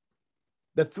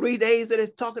 the 3 days that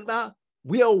it's talking about,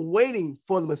 we are waiting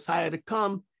for the Messiah to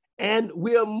come, and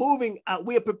we are moving out.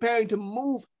 We are preparing to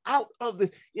move out of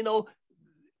the,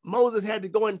 Moses had to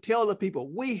go and tell the people.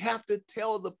 We have to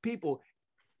tell the people,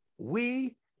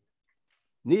 we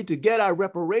need to get our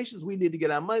reparations, we need to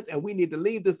get our money, and we need to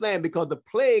leave this land, because the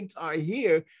plagues are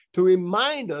here to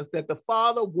remind us that the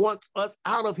Father wants us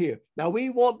out of here. Now, we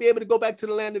won't be able to go back to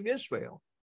the land of Israel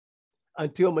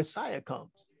until Messiah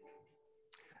comes.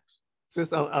 Since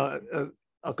Cody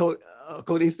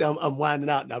said I'm winding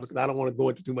out now because I don't want to go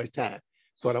into too much time.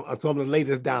 So I'm going to lay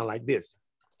this down like this.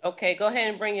 Okay, go ahead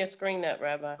and bring your screen up,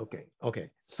 Rabbi. Okay.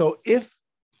 So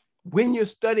when you're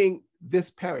studying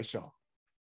this parashah,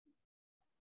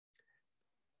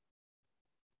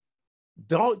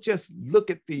 don't just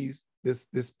look at this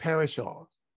parashah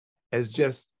as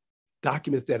just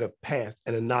documents that have passed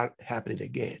and are not happening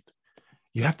again.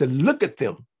 You have to look at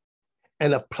them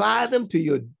and apply them to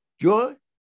your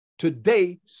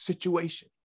today situation.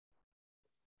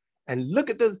 And look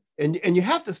at this, and you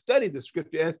have to study the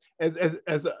scripture.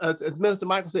 As Minister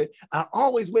Michael said, I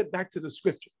always went back to the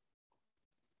scripture.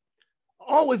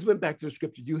 Always went back to the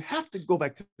scripture. You have to go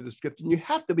back to the scripture, and you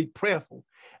have to be prayerful,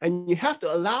 and you have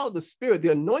to allow the Spirit,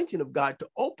 the anointing of God, to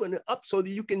open it up so that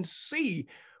you can see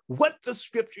what the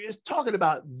scripture is talking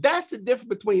about. That's the difference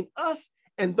between us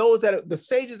and those that are the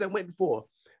sages that went before.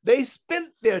 They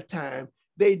spent their time,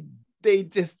 they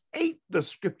just ate the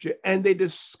scripture and they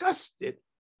discussed it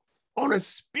on a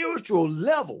spiritual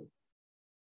level,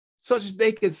 such as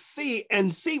they could see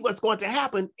what's going to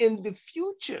happen in the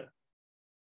future.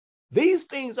 These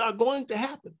things are going to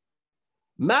happen.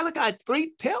 Malachi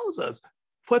 3 tells us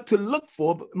what to look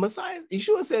for. But Messiah,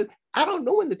 Yeshua says, I don't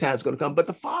know when the time's going to come, but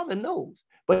the Father knows.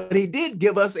 But he did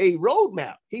give us a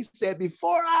roadmap. He said,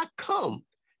 before I come,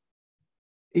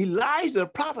 Elijah the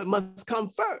prophet must come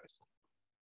first.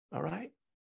 All right.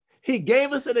 He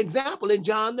gave us an example in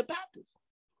John the Baptist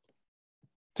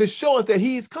to show us that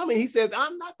he's coming. He says,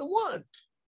 I'm not the one.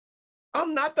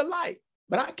 I'm not the light,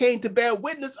 but I came to bear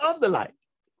witness of the light.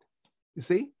 You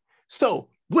see? So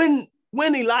when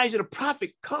Elijah the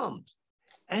prophet comes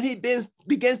and he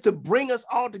begins to bring us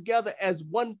all together as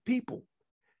one people,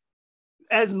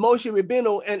 as Moshe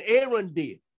Rabbeinu and Aaron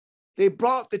did, they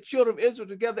brought the children of Israel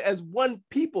together as one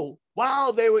people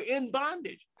while they were in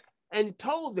bondage and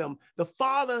told them, the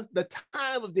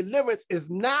time of deliverance is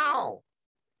now.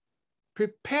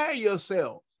 Prepare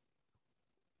yourselves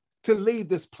to leave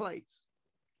this place.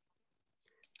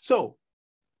 So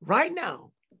right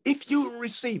now, if you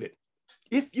receive it,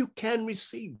 if you can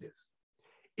receive this,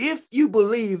 if you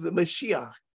believe the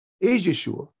Mashiach is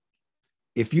Yeshua,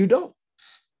 if you don't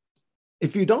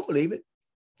believe it,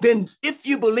 then if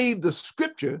you believe the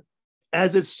scripture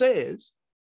as it says,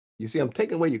 you see, I'm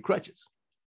taking away your crutches.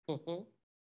 Mm-hmm.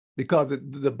 Because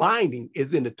the binding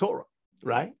is in the Torah,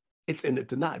 right? It's in the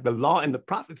Tanakh. The law and the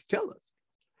prophets tell us.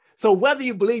 So whether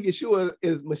you believe Yeshua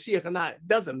is Mashiach or not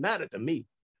doesn't matter to me.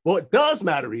 What does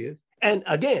matter is, and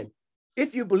again,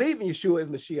 if you believe in Yeshua as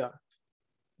Mashiach,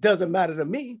 doesn't matter to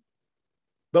me.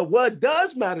 But what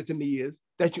does matter to me is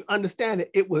that you understand that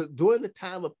it was during the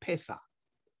time of Pesach.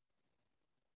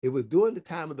 It was during the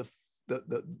time of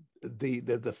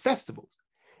the festivals.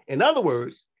 In other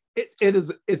words,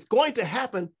 it's going to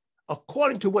happen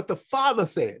according to what the Father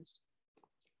says.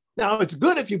 Now, it's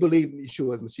good if you believe in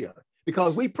Yeshua as Mashiach,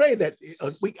 because we pray that,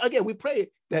 we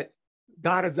pray that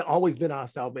God has always been our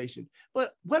salvation.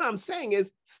 But what I'm saying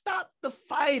is, stop the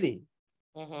fighting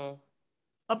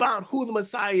about who the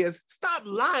Messiah is. Stop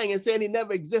lying and saying he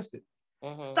never existed.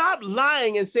 Stop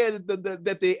lying and saying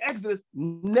that the Exodus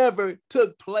never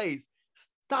took place.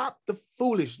 Stop the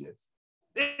foolishness.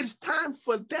 It's time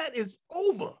for that. It's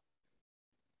over.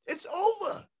 It's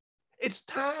over. It's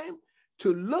time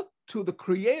to look to the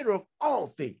creator of all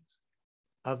things.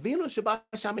 Avinu Shabbat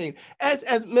Shamin.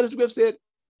 As Minister Griff said,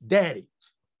 Daddy.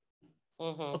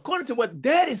 According to what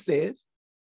Daddy says,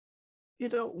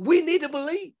 we need to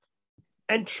believe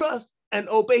and trust and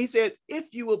obey. He says,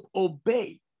 if you will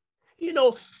obey, in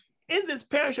this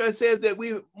parashah, it says that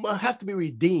we have to be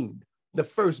redeemed, the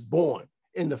firstborn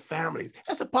in the families.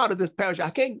 That's a part of this parashah. I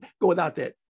can't go without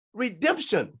that.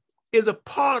 Redemption is a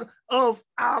part of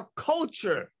our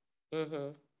culture.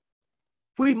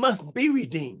 We must be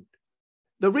redeemed.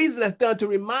 The reason that's done to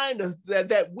remind us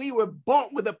that we were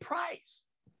bought with a price.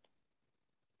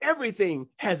 Everything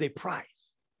has a price.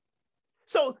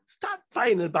 So stop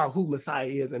fighting about who Messiah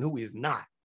is and who he is not.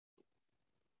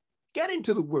 Get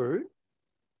into the word,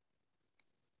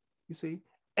 you see,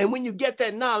 And when you get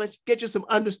that knowledge, get you some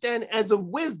understanding and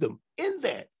some wisdom in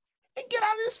that. And get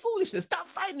out of this foolishness. Stop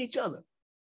fighting each other.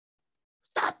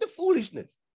 Stop the foolishness.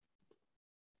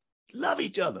 Love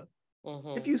each other.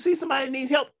 If you see somebody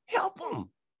needs help, help them.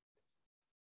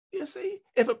 You see,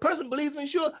 if a person believes in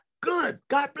Yeshua, good,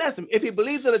 God bless him. If he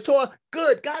believes in the Torah,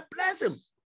 good, God bless him.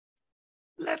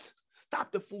 Let's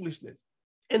stop the foolishness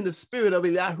in the spirit of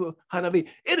Eliyahu Hanavi.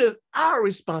 It is our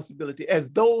responsibility as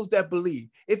those that believe.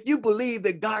 If you believe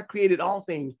that God created all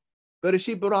things, but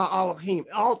all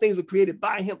things were created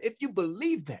by him. If you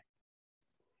believe that,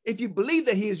 if you believe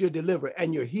that he is your deliverer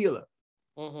and your healer,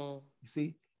 you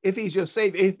see, if he's your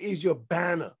savior, if he's your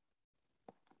banner,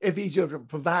 if he's your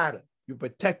provider, your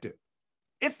protector,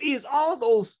 if he is all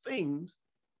those things,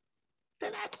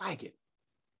 then act like it.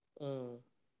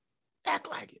 Act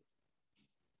like it.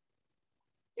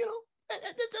 You know, that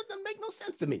doesn't make no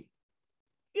sense to me.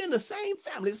 You're in the same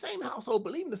family, the same household,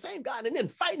 believing the same God, and then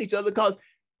fighting each other because,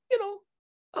 you know,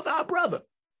 of our brother.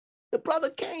 The brother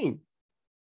came.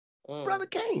 Brother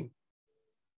came.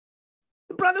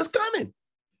 The brother's coming.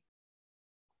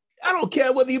 I don't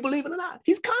care whether you believe it or not.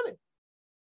 He's coming.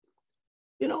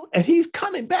 You know, and he's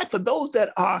coming back for those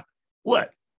that are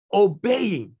what?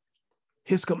 Obeying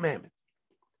his commandments.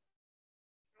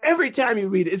 Every time you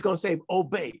read it, it's going to say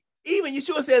obey. Even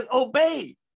Yeshua says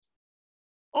obey.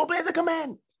 Obey the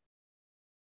commandments.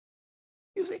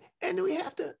 You see, and we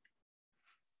have to,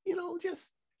 you know, just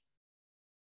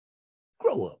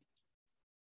grow up.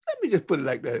 Let me just put it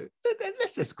like that.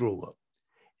 Let's just grow up.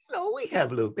 You know, we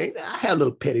have little things. I have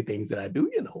little petty things that I do,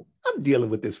 you know. I'm dealing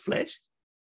with this flesh.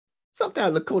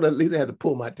 Sometimes Lakota Lisa had to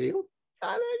pull my tail.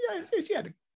 She had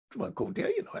to pull my coattail,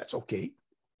 you know, that's okay.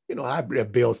 You know, I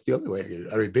rebel still,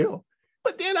 I rebel.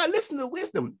 But then I listen to the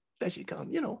wisdom that she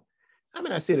comes, you know. I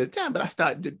mean, I say it at the time, but I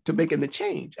started to making the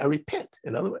change. I repent,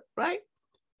 in other words, right?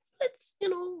 Let's, you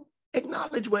know,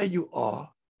 acknowledge where you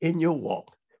are in your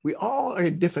walk. We all are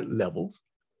in different levels,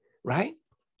 right?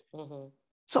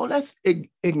 So let's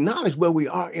acknowledge where we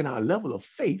are in our level of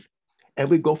faith, and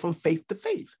we go from faith to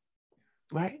faith,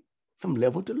 right? From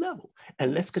level to level.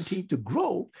 And let's continue to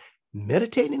grow,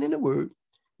 meditating in the word,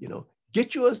 you know,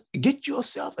 get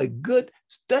yourself a good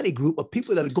study group of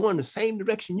people that are going the same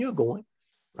direction you're going,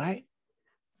 right?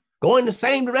 Going the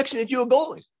same direction that you're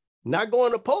going, not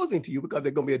going opposing to you because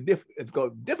they're going to be it's going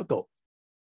to be difficult.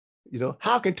 You know,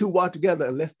 how can two walk together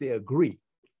unless they agree?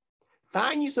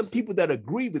 Find you some people that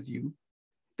agree with you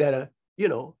that are, you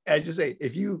know, as you say,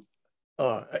 if you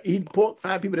are eating pork,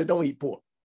 find people that don't eat pork,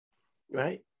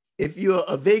 right? If you're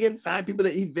a vegan, find people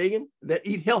that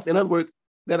eat health. In other words,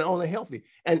 that are only healthy.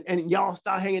 And y'all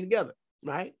start hanging together,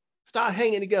 right? Start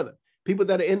hanging together. People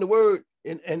that are in the word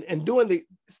and doing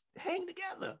hang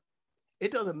together.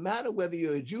 It doesn't matter whether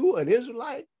you're a Jew, an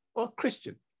Israelite, or a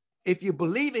Christian. If you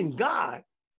believe in God,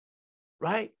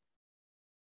 right?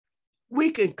 We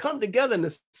can come together in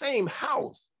the same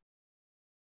house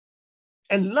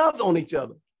and love on each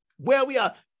other where we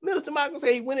are. Minister Michael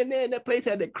said he went in there and that place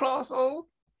had that cross on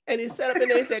and he sat up in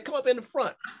there and said, come up in the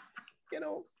front, you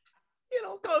know,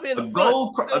 come up in the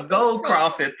front. A gold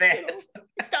cross at that. You know,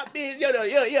 stop being,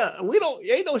 yeah.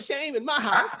 Ain't no shame in my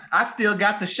house. I still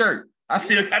got the shirt.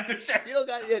 Still got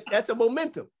it. That's a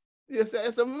momentum. It's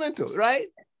a momentum, right?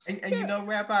 And you know,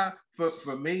 Rabbi,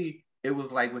 for me, it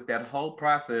was like with that whole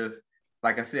process,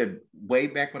 like I said, way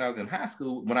back when I was in high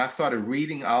school, when I started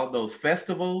reading all those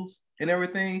festivals and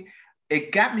everything,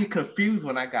 it got me confused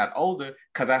when I got older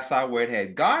because I saw where it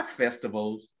had God's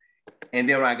festivals. And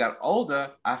then when I got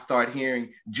older, I started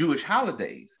hearing Jewish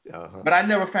holidays. But I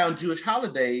never found Jewish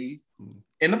holidays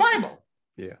in the Bible.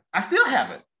 Yeah. I still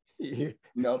haven't. Yeah. You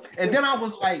know? And then I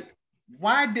was like,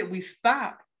 why did we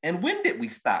stop? And when did we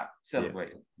stop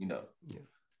celebrating? Yeah. You know? Yeah.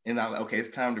 And I'm like, okay,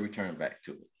 it's time to return back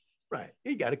to it. Right.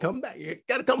 You got to come back. You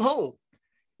got to come home.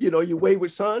 You know, you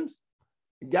wayward sons,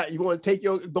 you want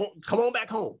to come on back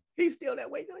home. He's still that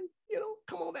way, you know,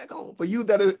 come on back home. For you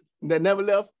that never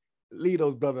left, leave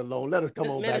those brothers alone. Let us come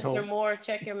on back home. Minister Moore,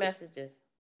 check your messages.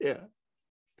 Yeah.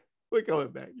 We're coming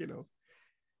back, you know.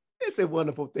 It's a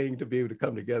wonderful thing to be able to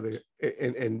come together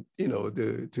and you know,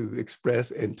 to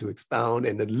express and to expound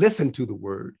and to listen to the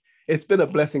word. It's been a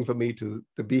blessing for me to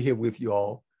be here with you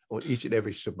all on each and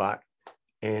every Shabbat.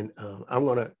 And I'm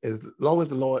going to, as long as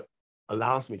the Lord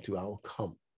allows me to, I will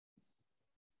come.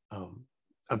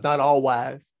 I'm not all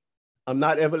wise. I'm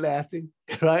not everlasting,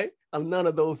 right? I'm none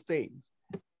of those things.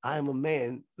 I am a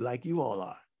man like you all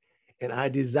are. And I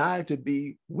desire to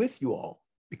be with you all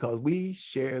because we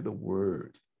share the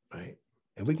word, right?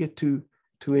 And we get to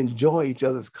enjoy each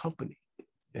other's company.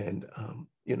 And,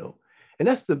 you know,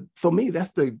 and for me,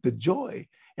 that's the joy.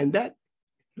 And that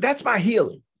That's my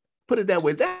healing. Put it that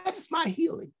way. That's my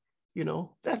healing. You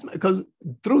know, that's my, because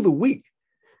through the week,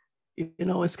 you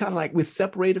know, it's kind of like we're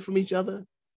separated from each other.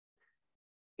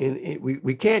 And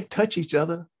we can't touch each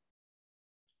other.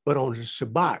 But on the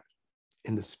Shabbat,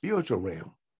 in the spiritual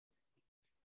realm,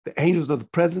 the angels of the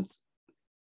presence,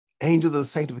 angels of the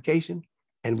sanctification,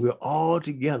 and we're all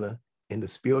together in the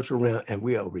spiritual realm, and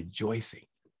we are rejoicing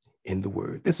in the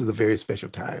word. This is a very special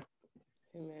time.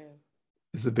 Amen.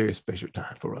 This is a very special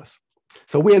time for us.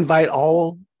 So we invite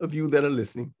all of you that are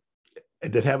listening,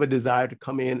 that have a desire to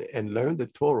come in and learn the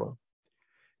Torah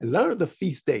and learn the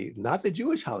feast days, not the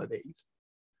Jewish holidays.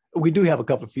 We do have a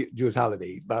couple of Jewish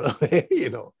holidays, by the way. You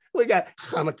know, we got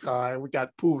Hanukkah and we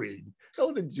got Purim.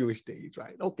 Those are Jewish days,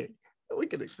 right? Okay, we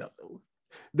can accept those.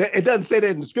 It doesn't say that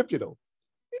in the scripture, though.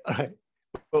 All right,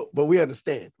 but we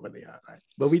understand what they are, right?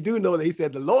 But we do know that he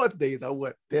said the Lord's days are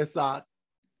what? Pesach,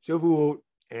 Shavuot,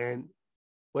 and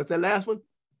what's that last one?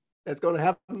 That's going to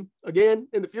happen again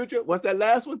in the future. What's that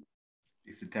last one?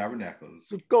 It's the Tabernacles.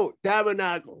 Sukkot,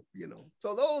 Tabernacle. You know,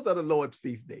 so those are the Lord's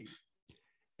feast days.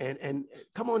 And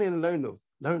come on in and learn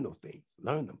those things,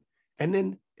 learn them. And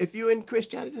then if you're in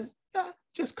Christianity,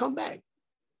 just come back,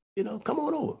 you know, come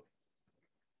on over.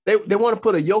 They want to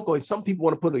put a yoke on you. Some people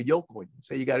want to put a yoke on you.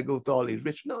 Say you got to go through all these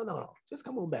rituals. No. Just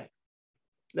come on back.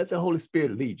 Let the Holy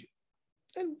Spirit lead you.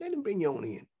 And let him bring you on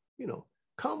in, you know,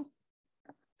 come.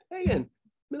 Again,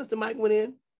 Minister Mike went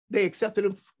in. They accepted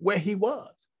him where he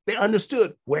was. They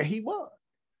understood where he was.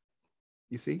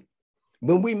 You see,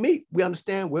 when we meet, we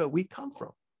understand where we come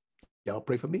from. Y'all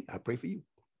pray for me, I pray for you.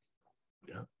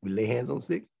 Yeah, we lay hands on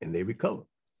sick and they recover,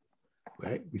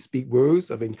 right? We speak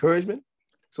words of encouragement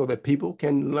so that people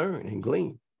can learn and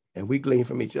glean, and we glean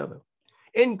from each other.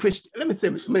 In Christian, let me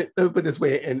put it this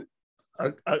way, and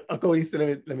I'll go east,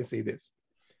 let me say this.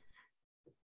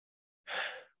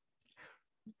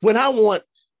 When I want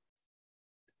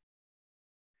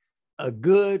a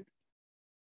good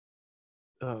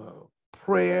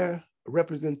prayer,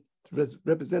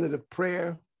 representative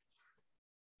prayer,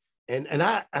 and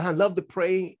I love to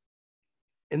pray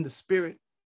in the spirit,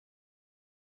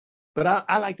 but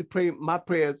I like to pray my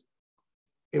prayers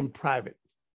in private.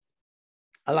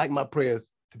 I like my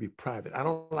prayers to be private. I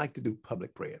don't like to do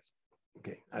public prayers.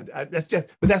 Okay,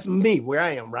 but that's me, where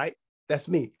I am, right? That's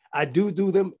me. I do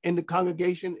them in the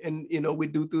congregation, and you know we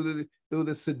do through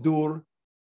the Siddur,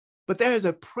 but there is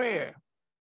a prayer,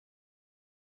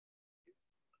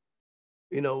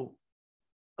 you know,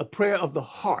 a prayer of the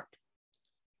heart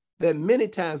that many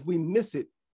times we miss it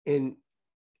in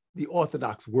the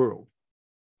Orthodox world.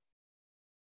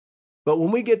 But when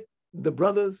we get the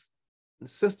brothers and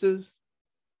sisters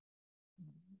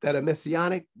that are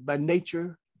messianic by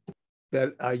nature,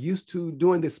 that are used to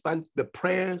doing the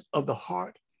prayers of the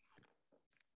heart,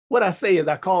 what I say is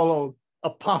I call on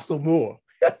Apostle Moore.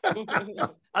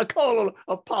 I call on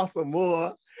Apostle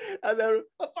Moore. I said,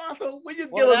 Apostle, will you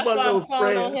give us one of those prayers? I'm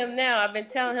calling on him now. I've been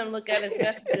telling him, look at his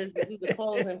messages to do the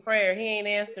closing prayer. He ain't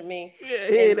answered me. Yeah,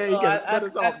 he ain't there. He cut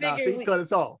us off now. See, he cut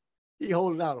us off. He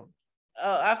holding out on.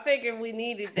 Oh, I figured we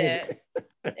needed that.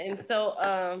 And so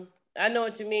I know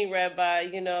what you mean, Rabbi.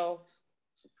 You know,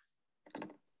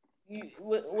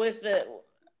 with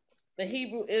the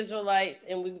Hebrew Israelites,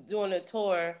 and we're doing a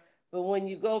tour, but when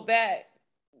you go back,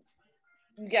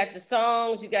 you got the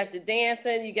songs, you got the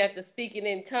dancing, you got the speaking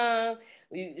in tongue,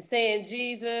 you saying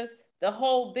Jesus, the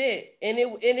whole bit. And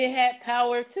it had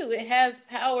power too. It has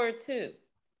power too.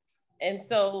 And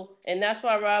so, and that's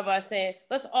why Rabbi's saying,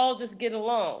 let's all just get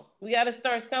along. We got to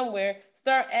start somewhere,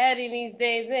 start adding these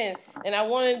days in. And I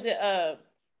wanted to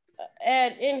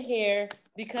add in here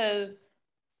because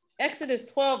Exodus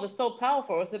 12 is so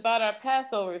powerful. It's about our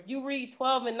Passover. If you read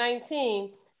 12 and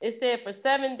 19, it said, for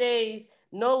 7 days,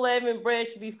 no leavened bread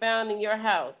should be found in your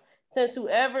house. Since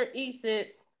whoever eats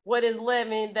it, what is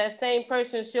leavened, that same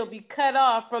person shall be cut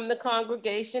off from the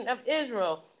congregation of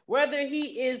Israel, whether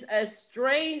he is a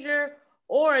stranger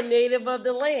or a native of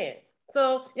the land.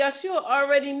 So Yeshua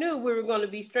already knew we were going to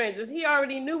be strangers. He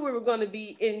already knew we were going to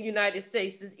be in the United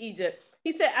States, this Egypt.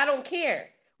 He said, I don't care.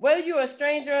 Whether you're a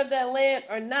stranger of that land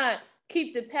or not,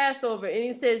 keep the Passover. And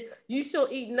he says, you shall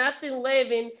eat nothing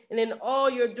leavened, and in all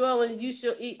your dwellings you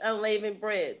shall eat unleavened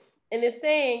bread. And it's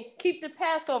saying, keep the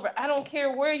Passover. I don't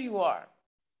care where you are.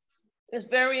 It's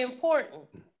very important.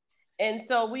 And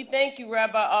so we thank you,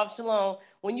 Rabbi Avshalom.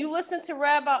 When you listen to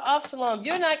Rabbi Avshalom,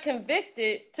 you're not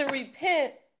convicted to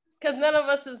repent, because none of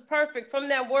us is perfect. From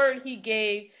that word he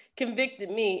gave, convicted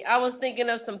me. I was thinking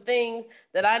of some things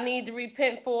that I need to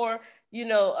repent for. You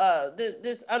know,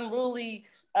 this unruly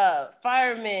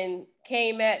fireman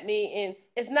came at me, and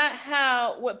it's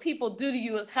not what people do to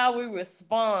you, it's how we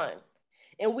respond.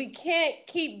 And we can't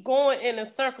keep going in a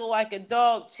circle like a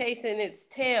dog chasing its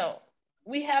tail.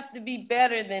 We have to be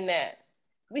better than that.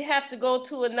 We have to go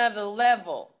to another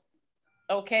level,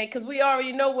 okay? Because we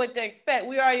already know what to expect.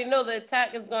 We already know the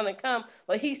attack is going to come,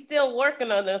 but he's still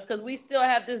working on us because we still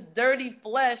have this dirty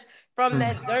flesh from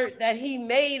that dirt that he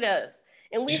made us.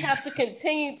 And we have to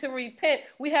continue to repent.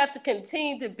 We have to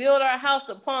continue to build our house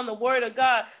upon the word of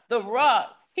God, the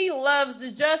rock. He loves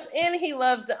the just and he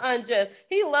loves the unjust.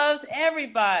 He loves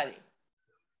everybody.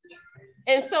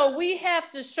 And so we have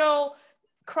to show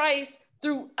Christ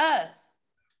through us.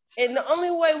 And the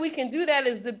only way we can do that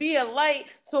is to be a light.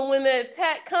 So when the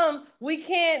attack comes, we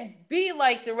can't be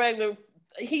like the regular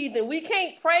heathen. We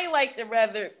can't pray like the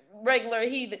regular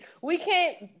heathen. We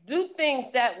can't do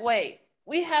things that way.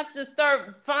 We have to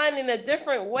start finding a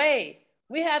different way.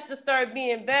 We have to start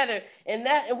being better. And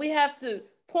we have to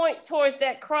point towards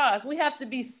that cross. We have to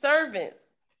be servants.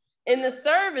 And the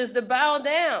service to bow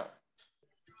down.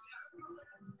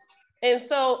 And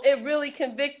so it really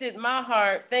convicted my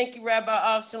heart. Thank you, Rabbi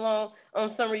Avshalom, on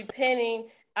some repenting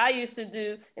I used to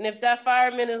do. And if that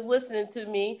fireman is listening to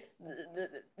me,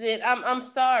 then I'm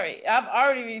sorry. I've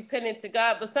already repented to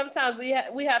God, but sometimes we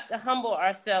have to humble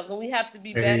ourselves and we have to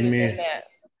be better than that.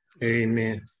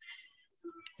 Amen.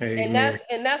 Amen.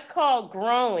 And that's called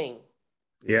growing.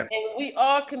 Yeah. And we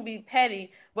all can be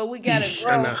petty, but we got to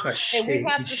grow. And we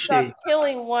have to stop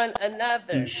killing one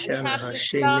another. We have to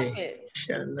stop it.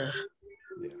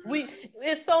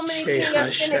 There's so many things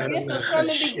that's been against us from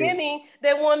the beginning.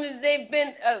 They've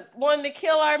wanted to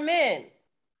kill our men,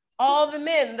 all the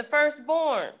men, the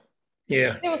firstborn.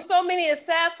 Yeah. There were so many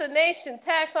assassination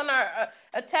attacks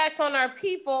on our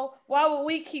people. Why would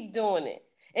we keep doing it?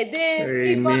 And then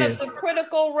he brought up the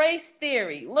critical race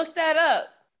theory. Look that up.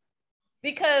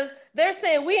 Because they're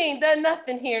saying we ain't done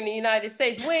nothing here in the United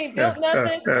States. We ain't built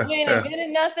nothing. We ain't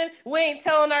invented nothing. We ain't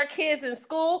telling our kids in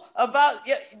school about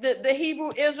the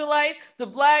Hebrew Israelites, the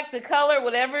black, the color,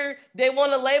 whatever they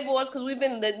want to label us, because we've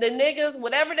been the niggas,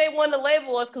 whatever they want to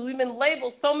label us, because we've been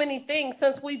labeled so many things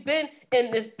since we've been in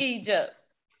this Egypt.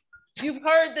 You've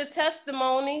heard the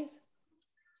testimonies.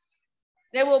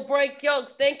 They will break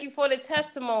yokes. Thank you for the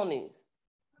testimonies.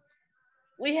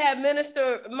 We had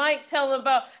Minister Mike telling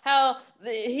about how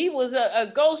he was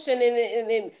a Goshen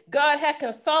and God had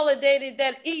consolidated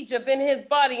that Egypt in his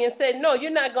body and said, no, you're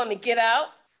not going to get out.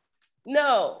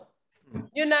 No,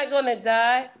 you're not going to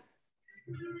die.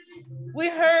 We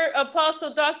heard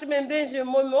Apostle Dr.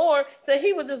 Benjamin Moore say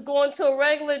he was just going to a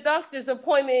regular doctor's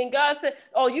appointment and God said,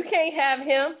 oh, you can't have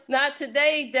him. Not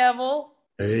today, devil.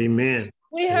 Amen.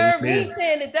 We heard me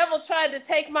saying the devil tried to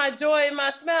take my joy and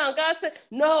my smile. God said,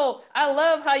 no, I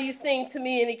love how you sing to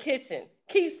me in the kitchen.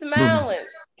 Keep smiling.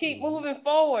 Keep moving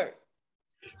forward.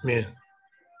 Amen.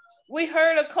 We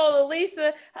heard Akola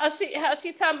Lisa, how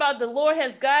she talking about the Lord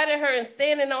has guided her and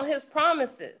standing on his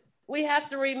promises. We have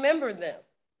to remember them.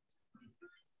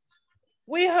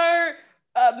 We heard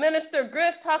Minister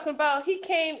Griff talking about he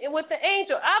came with the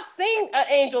angel. I've seen an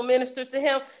angel minister to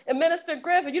him. And Minister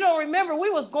Griff, if you don't remember, we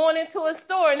was going into a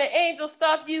store and the angel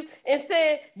stopped you and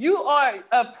said, you are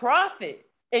a prophet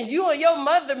and you and your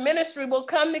mother ministry will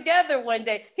come together one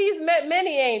day. He's met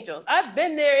many angels. I've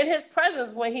been there in his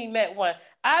presence when he met one.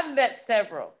 I've met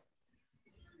several.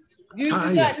 You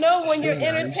do not know when you're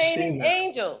entertaining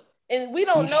angels. And we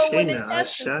don't know when the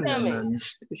test is coming.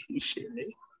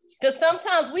 Because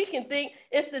sometimes we can think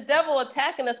it's the devil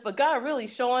attacking us, but God really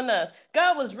showing us.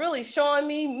 God was really showing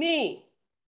me.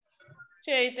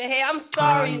 Hey, I'm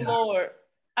sorry, Lord.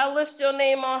 I lift your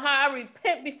name on high. I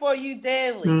repent before you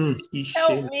daily.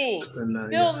 Help me.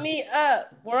 Build me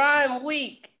up where I'm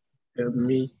weak.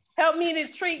 Help me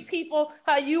to treat people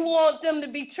how you want them to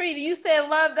be treated. You said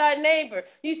love thy neighbor.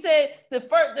 You said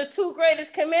the two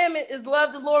greatest commandments is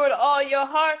love the Lord with all your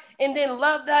heart and then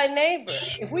love thy neighbor.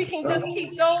 If we can just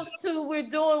keep those two, we're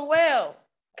doing well.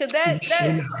 Because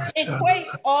that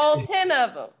equates all 10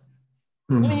 of them.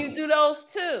 When you do those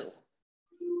two.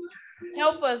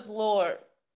 Help us, Lord,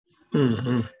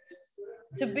 to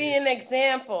be an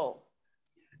example.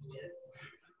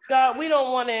 God, we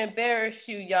don't want to embarrass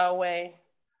you, Yahweh.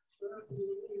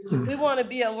 We want to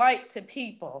be a light to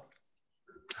people.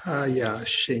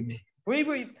 We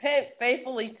repent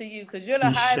faithfully to you because you're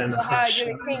the highest of the high,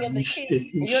 you're the king of the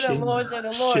kings, and you're the Lord of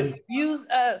the Lord. Use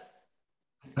us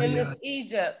in this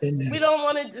Egypt. We don't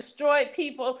want to destroy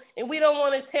people and we don't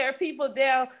want to tear people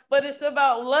down, but it's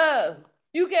about love.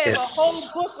 You gave a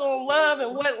whole book on love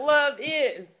and what love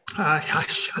is.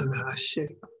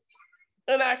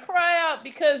 And I cry out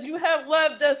because you have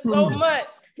loved us so much.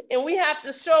 And we have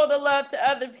to show the love to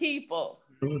other people.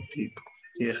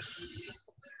 Yes.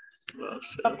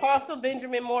 Apostle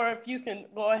Benjamin Moore, if you can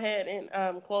go ahead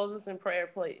and close us in prayer,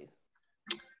 please.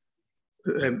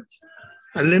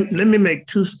 Let me make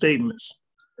two statements.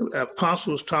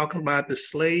 Apostle was talking about the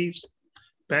slaves.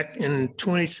 Back in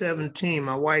 2017,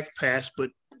 my wife passed, but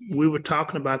we were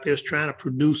talking about they was trying to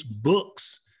produce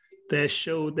books that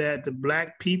showed that the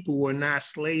Black people were not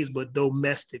slaves, but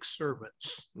domestic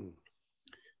servants.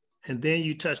 And then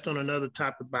you touched on another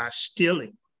topic about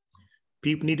stealing.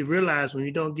 People need to realize when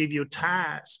you don't give your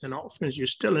tithes and offerings, you're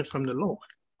stealing from the Lord.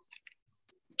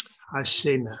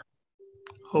 Hashena.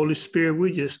 Holy Spirit,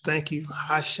 we just thank you.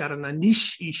 Hasharana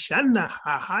nishi shana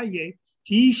hahaye.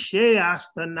 He she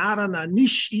astanara na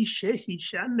nishi she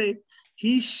shane.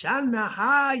 He shana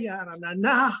hayarana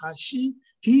na hashi.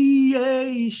 He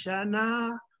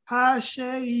shana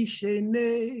hashe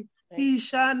shene. He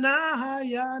shana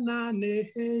hayana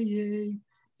neheye.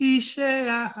 Ishe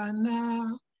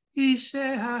ahana.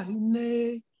 Ishe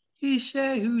ahine.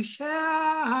 Ishe hushe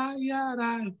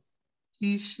hayara.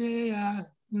 Ishe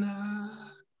ahna.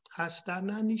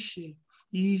 Hastana nishe.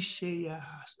 Ishe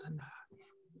hastana.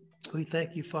 We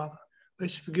thank you, Father.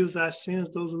 Please forgive us our sins,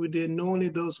 those who did knowingly,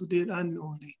 those who did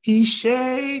unknowingly.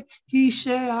 Hishe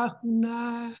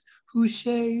ahuna,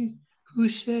 hushe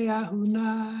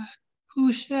ahuna,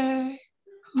 hushe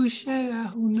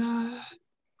ahuna,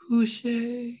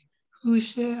 hushe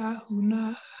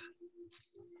ahuna.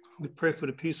 We pray for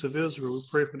the peace of Israel. We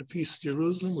pray for the peace of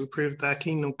Jerusalem. We pray for thy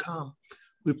kingdom come.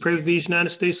 We pray for these United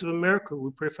States of America.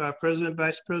 We pray for our president,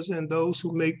 vice president, and those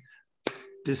who make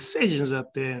decisions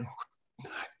up there.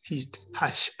 He's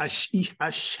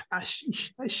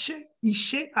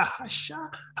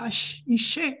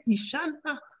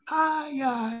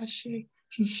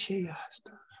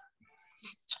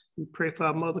we pray for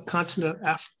our mother continent of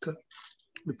Africa.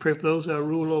 We pray for those that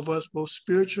rule over us both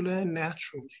spiritually and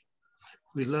naturally.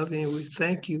 We love you and we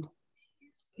thank you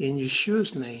in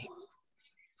Yeshua's name.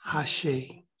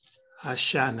 Hashe,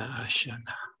 Hashana,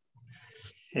 Hashana.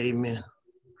 Amen.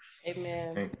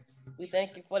 Amen. We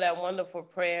thank you for that wonderful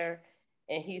prayer.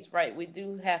 And he's right. We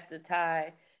do have to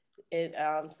tie it.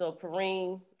 So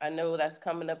Purim, I know that's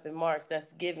coming up in March.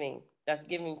 That's giving. That's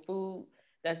giving food.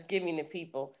 That's giving to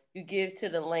people. You give to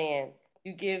the land.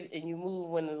 You give and you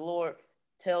move when the Lord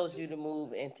tells you to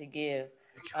move and to give.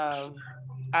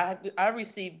 I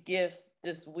received gifts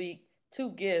this week,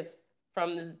 2 gifts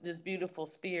from this beautiful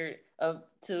spirit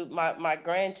to my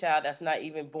grandchild that's not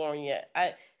even born yet.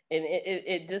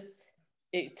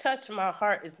 It touched my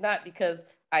heart. It's not because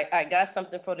I got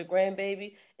something for the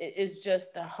grandbaby. It's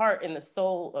just the heart and the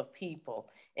soul of people.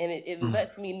 And it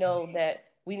lets me know that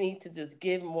we need to just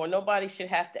give more. Nobody should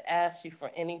have to ask you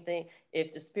for anything.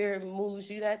 If the Spirit moves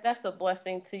you, that's a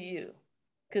blessing to you.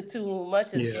 Because to whom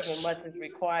much is given, much is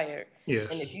required.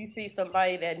 Yes. And if you see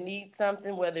somebody that needs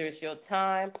something, whether it's your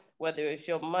time, whether it's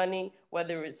your money,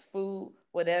 whether it's food,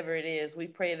 whatever it is, we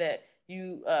pray that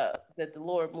that the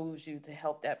Lord moves you to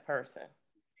help that person.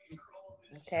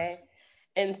 Okay.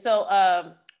 And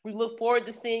so we look forward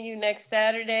to seeing you next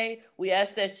Saturday. We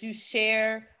ask that you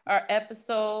share our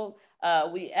episode.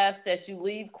 We ask that you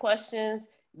leave questions,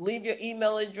 leave your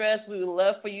email address. We would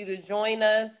love for you to join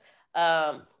us.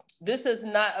 This is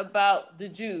not about the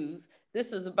Jews.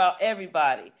 This is about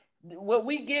everybody. What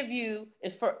we give you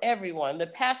is for everyone. The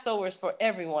Passover is for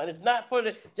everyone. It's not for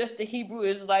just the Hebrew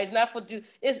Israelites, not for Jews.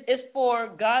 It's for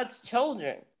God's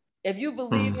children. If you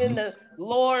believe in the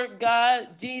Lord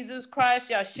God, Jesus Christ,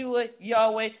 Yeshua,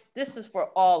 Yahweh, this is for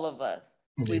all of us.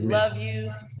 We love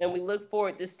you, and we look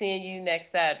forward to seeing you next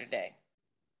Saturday.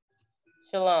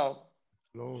 Shalom.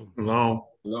 Shalom. Shalom.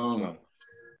 Shalom.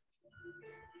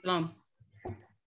 Shalom.